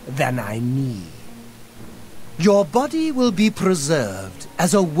servants than I need. Your body will be preserved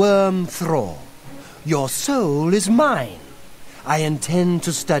as a worm thrall. Your soul is mine. I intend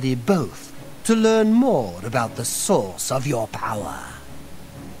to study both to learn more about the source of your power.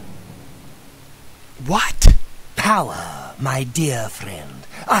 What? Power, my dear friend.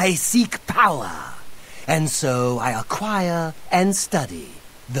 I seek power. And so I acquire and study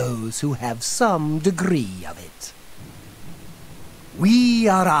those who have some degree of it. We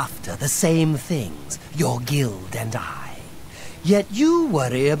are after the same things, your guild and I. Yet you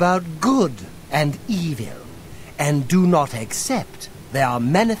worry about good and evil, and do not accept they are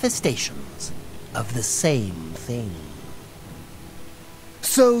manifestations of the same thing.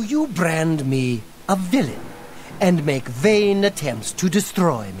 So you brand me a villain, and make vain attempts to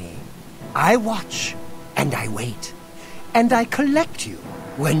destroy me. I watch, and I wait, and I collect you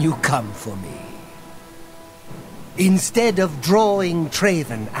when you come for me. Instead of drawing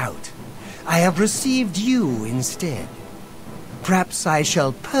Traven out, I have received you instead. Perhaps I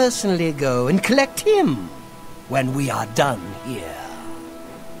shall personally go and collect him when we are done here.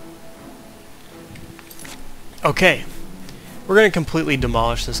 Okay. We're gonna completely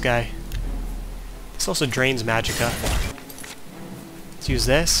demolish this guy. This also drains magicka. Let's use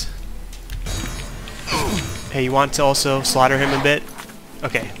this. Hey, you want to also slaughter him a bit?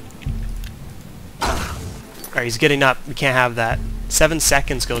 Okay. Alright, he's getting up. We can't have that. 7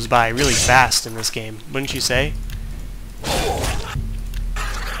 seconds goes by really fast in this game, wouldn't you say?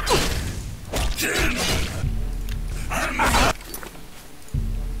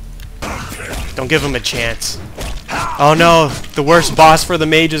 Don't give him a chance. Oh no, the worst boss for the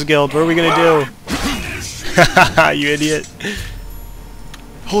Mages Guild. What are we gonna do? You idiot.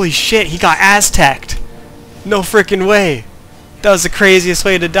 Holy shit, he got Aztec'd. No freaking way. That was the craziest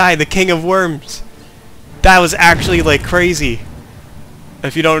way to die, the King of Worms. That was actually like crazy.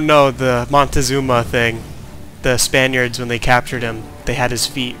 If you don't know the Montezuma thing, the Spaniards, when they captured him, they had his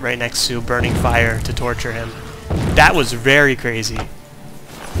feet right next to burning fire to torture him. That was very crazy.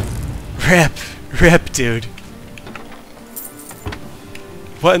 Rip, dude.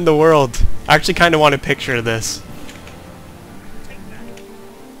 What in the world? I actually kind of want a picture of this.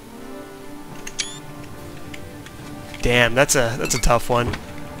 Damn, that's a tough one.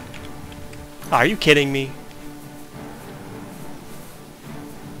 Oh, are you kidding me?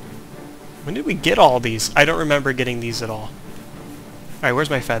 When did we get all these? I don't remember getting these at all. Alright, where's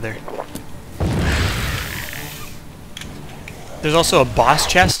my feather? There's also a boss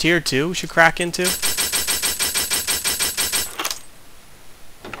chest here too we should crack into.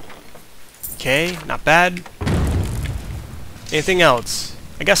 Okay, not bad. Anything else?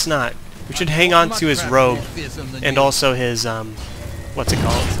 I guess not. We should hang on to his robe and also his, what's it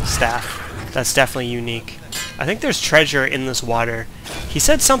called? Staff. That's definitely unique. I think there's treasure in this water. He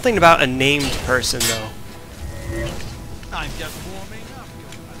said something about a named person, though.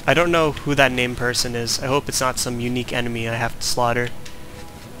 I don't know who that named person is. I hope it's not some unique enemy I have to slaughter.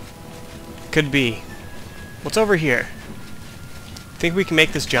 Could be. What's over here? Think we can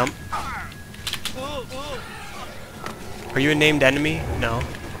make this jump? Are you a named enemy? No.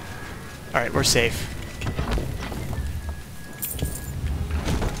 Alright, we're safe.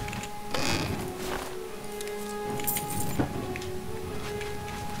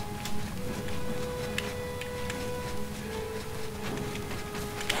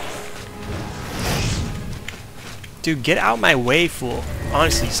 Dude, get out my way, fool.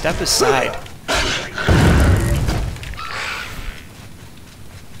 Honestly, step aside.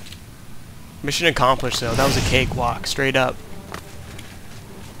 Mission accomplished, though. That was a cakewalk, straight up.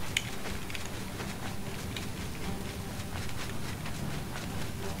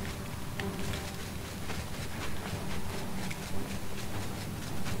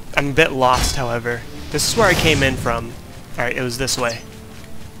 I'm a bit lost, however. This is where I came in from. Alright, it was this way.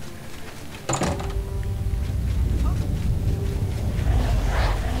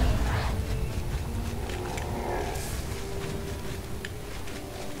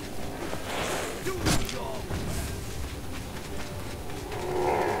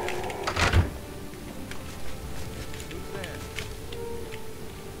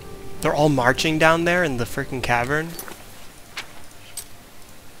 They're all marching down there in the freaking cavern.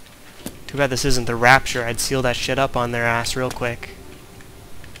 Too bad this isn't the Rapture. I'd seal that shit up on their ass real quick.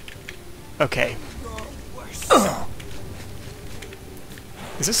 Okay.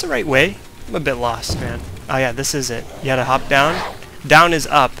 Is this the right way? I'm a bit lost, man. Oh yeah, this is it. You gotta hop down. Down is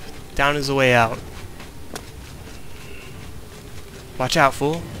up. Down is the way out. Watch out,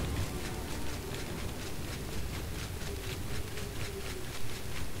 fool.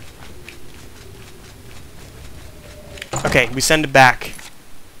 Okay, we send it back.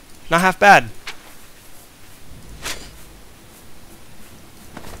 Not half bad.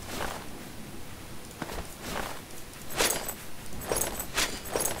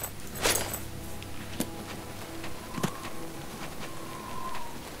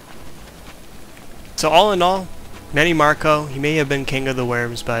 So all in all, Manny Marco, he may have been king of the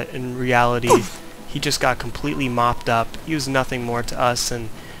worms, but in reality, he just got completely mopped up. He was nothing more to us than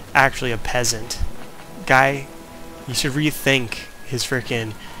actually a peasant. Guy, you should rethink his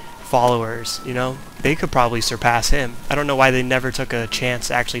freaking followers, you know? They could probably surpass him. I don't know why they never took a chance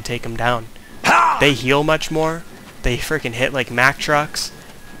to actually take him down. They heal much more. They freaking hit like Mack trucks.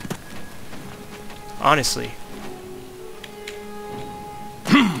 Honestly.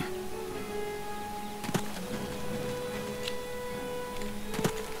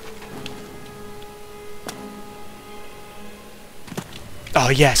 Oh,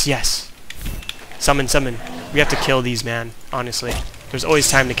 yes, yes. Summon, summon. We have to kill these, man. Honestly. There's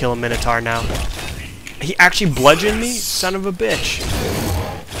always time to kill a Minotaur now. He actually bludgeoned me? Son of a bitch.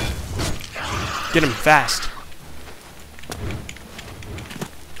 Get him fast.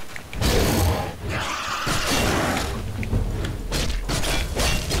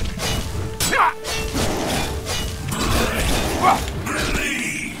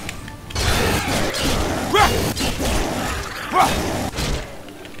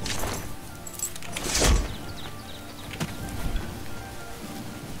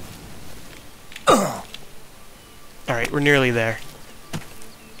 Alright, we're nearly there.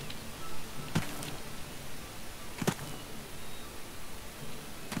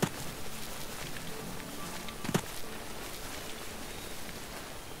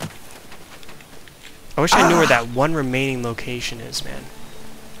 I wish I knew where that one remaining location is, man.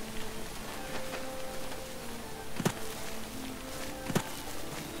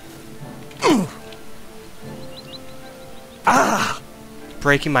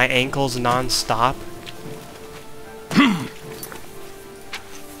 Breaking my ankles non-stop.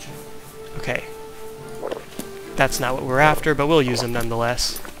 Okay. That's not what we're after, but we'll use them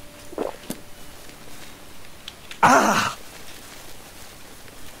nonetheless.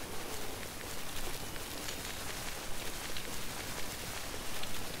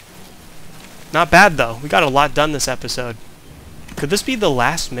 Not bad, though. We got a lot done this episode. Could this be the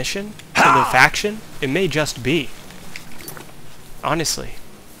last mission for the faction? It may just be. Honestly.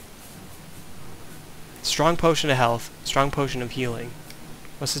 Strong potion of health. Strong potion of healing.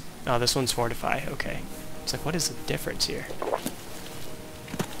 What's it? Oh, this one's fortify. Okay. It's like, what is the difference here?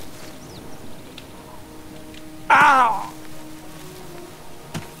 Ow!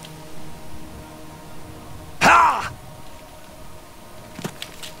 Ha!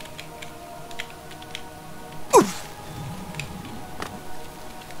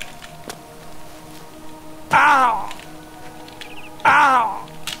 Ow! Ow!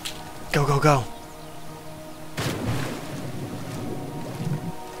 Go, go, go.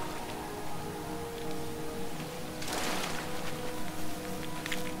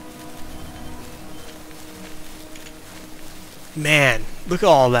 Man, look at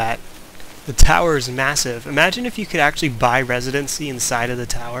all that. The tower is massive. Imagine if you could actually buy residency inside of the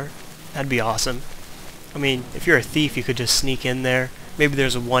tower. That'd be awesome. I mean, if you're a thief, you could just sneak in there. Maybe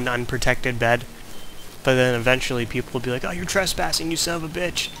there's one unprotected bed. But then eventually people will be like, oh, you're trespassing, you son of a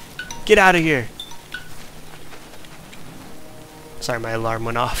bitch. Get out of here. Sorry, my alarm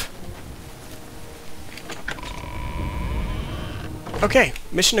went off. Okay,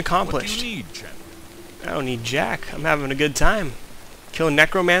 mission accomplished. What do you need, Jack? I don't need jack. I'm having a good time. Killing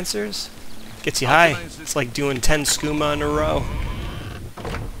necromancers gets you high. It's like doing 10 skooma in a row.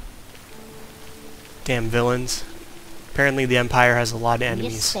 Damn villains. Apparently the Empire has a lot of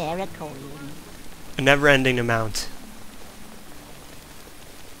enemies. A never-ending amount.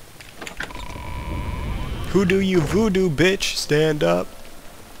 Who do you voodoo, bitch? Stand up.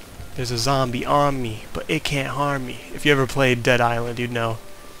 There's a zombie on me, but it can't harm me. If you ever played Dead Island, you'd know.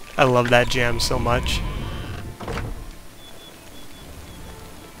 I love that jam so much.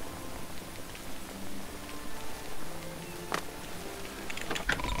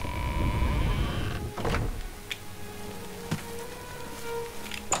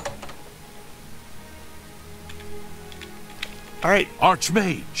 Alright.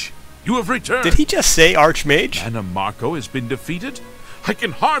 Archmage, you have returned. Did he just say Archmage? Manimarco has been defeated? I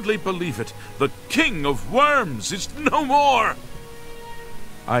can hardly believe it. The King of Worms is no more.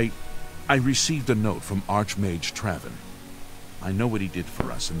 I received a note from Archmage Traven. I know what he did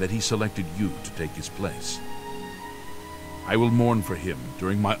for us and that he selected you to take his place. I will mourn for him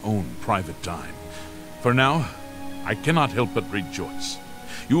during my own private time. For now, I cannot help but rejoice.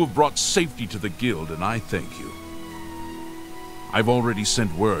 You have brought safety to the guild, and I thank you. I've already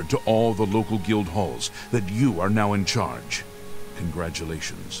sent word to all the local guild halls that you are now in charge.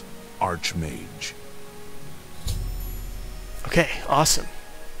 Congratulations, Archmage. Okay, awesome.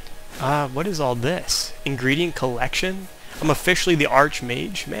 What is all this? Ingredient collection? I'm officially the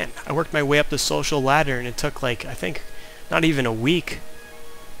Archmage? Man, I worked my way up the social ladder and it took like, I think, not even a week.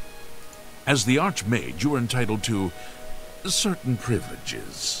 As the Archmage, you are entitled to certain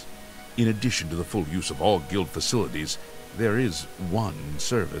privileges. In addition to the full use of all guild facilities, there is one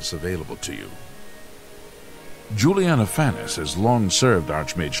service available to you. Juliana Fanis has long served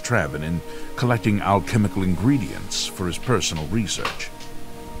Archmage Traven in collecting alchemical ingredients for his personal research.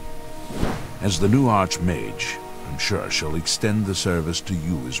 As the new Archmage, I'm sure she'll extend the service to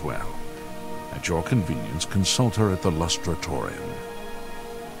you as well. At your convenience, consult her at the Lustratorium.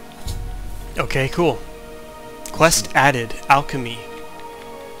 Okay, cool. Quest added. Alchemy.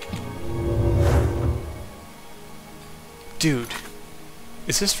 Dude.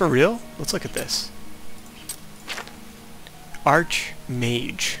 Is this for real? Let's look at this.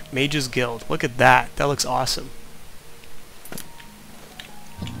 Archmage. Mage's Guild. Look at that. That looks awesome.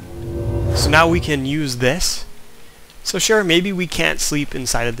 So now we can use this. So sure, maybe we can't sleep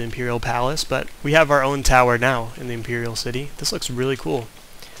inside of the Imperial Palace, but we have our own tower now in the Imperial City. This looks really cool.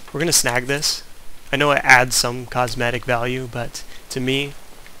 We're going to snag this. I know it adds some cosmetic value, but to me,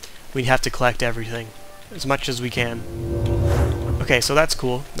 we have to collect everything. As much as we can. Okay, so that's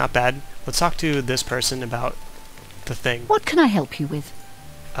cool. Not bad. Let's talk to this person about the thing. What can I help you with?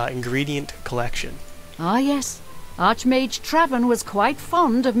 Ingredient collection. Ah, yes. Archmage Traven was quite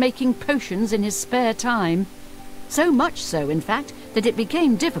fond of making potions in his spare time. So much so, in fact, that it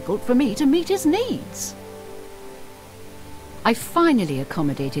became difficult for me to meet his needs. I finally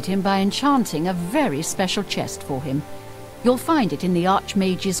accommodated him by enchanting a very special chest for him. You'll find it in the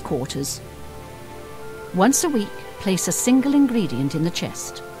Archmage's quarters. Once a week, place a single ingredient in the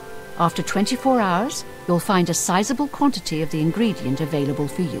chest. After 24 hours, you'll find a sizable quantity of the ingredient available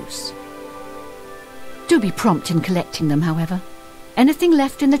for use. Do be prompt in collecting them, however. Anything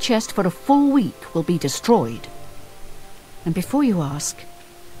left in the chest for a full week will be destroyed. And before you ask,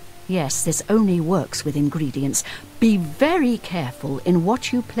 yes, this only works with ingredients. Be very careful in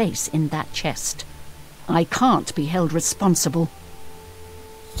what you place in that chest. I can't be held responsible.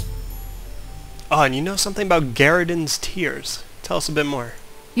 Oh, and you know something about Garridan's tears. Tell us a bit more.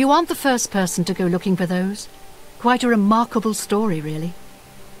 You aren't the first person to go looking for those. Quite a remarkable story, really.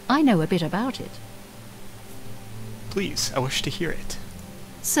 I know a bit about it. Please, I wish to hear it.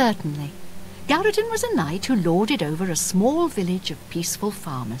 Certainly. Garridan was a knight who lorded over a small village of peaceful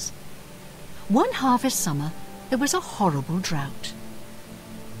farmers. One harvest summer, there was a horrible drought.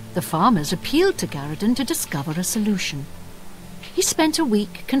 The farmers appealed to Garridan to discover a solution. He spent a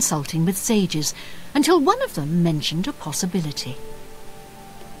week consulting with sages, until one of them mentioned a possibility.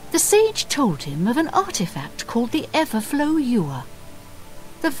 The sage told him of an artifact called the Everflow Ewer.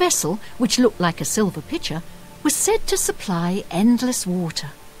 The vessel, which looked like a silver pitcher, was said to supply endless water.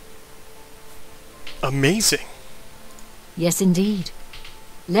 Amazing. Yes, indeed.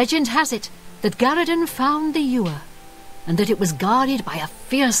 Legend has it that Garridan found the ewer, and that it was guarded by a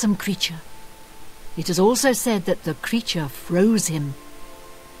fearsome creature. It is also said that the creature froze him.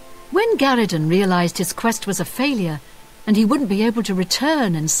 When Garridan realized his quest was a failure, and he wouldn't be able to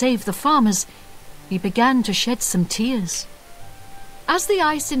return and save the farmers, he began to shed some tears. As the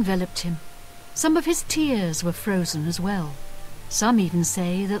ice enveloped him, some of his tears were frozen as well. Some even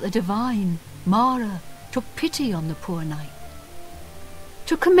say that the divine, Mara, took pity on the poor knight.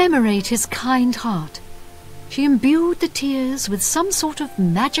 To commemorate his kind heart, she imbued the tears with some sort of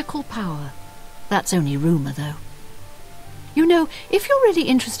magical power. That's only rumour, though. You know, if you're really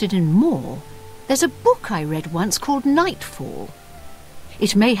interested in more, there's a book I read once called Nightfall.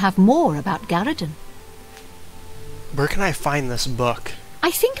 It may have more about Garridan. Where can I find this book?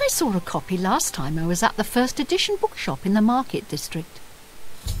 I think I saw a copy last time I was at the first edition bookshop in the Market District.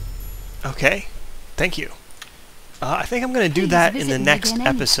 Okay, thank you. I think I'm going to do that in the next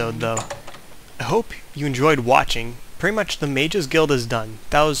episode, though. I hope you enjoyed watching. Pretty much the Mages Guild is done.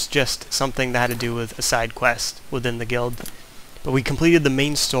 That was just something that had to do with a side quest within the guild. But we completed the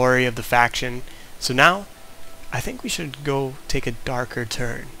main story of the faction, so now I think we should go take a darker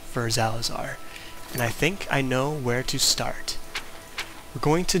turn for Zalazar. And I think I know where to start. We're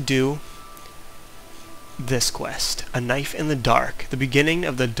going to do this quest, A Knife in the Dark, the beginning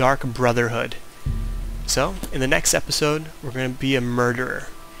of the Dark Brotherhood. So, in the next episode, we're going to be a murderer.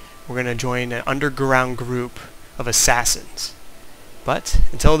 We're going to join an underground group of assassins. But,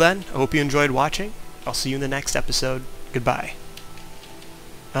 until then, I hope you enjoyed watching. I'll see you in the next episode. Goodbye.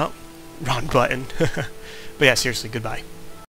 Oh, wrong button. But yeah, seriously, goodbye.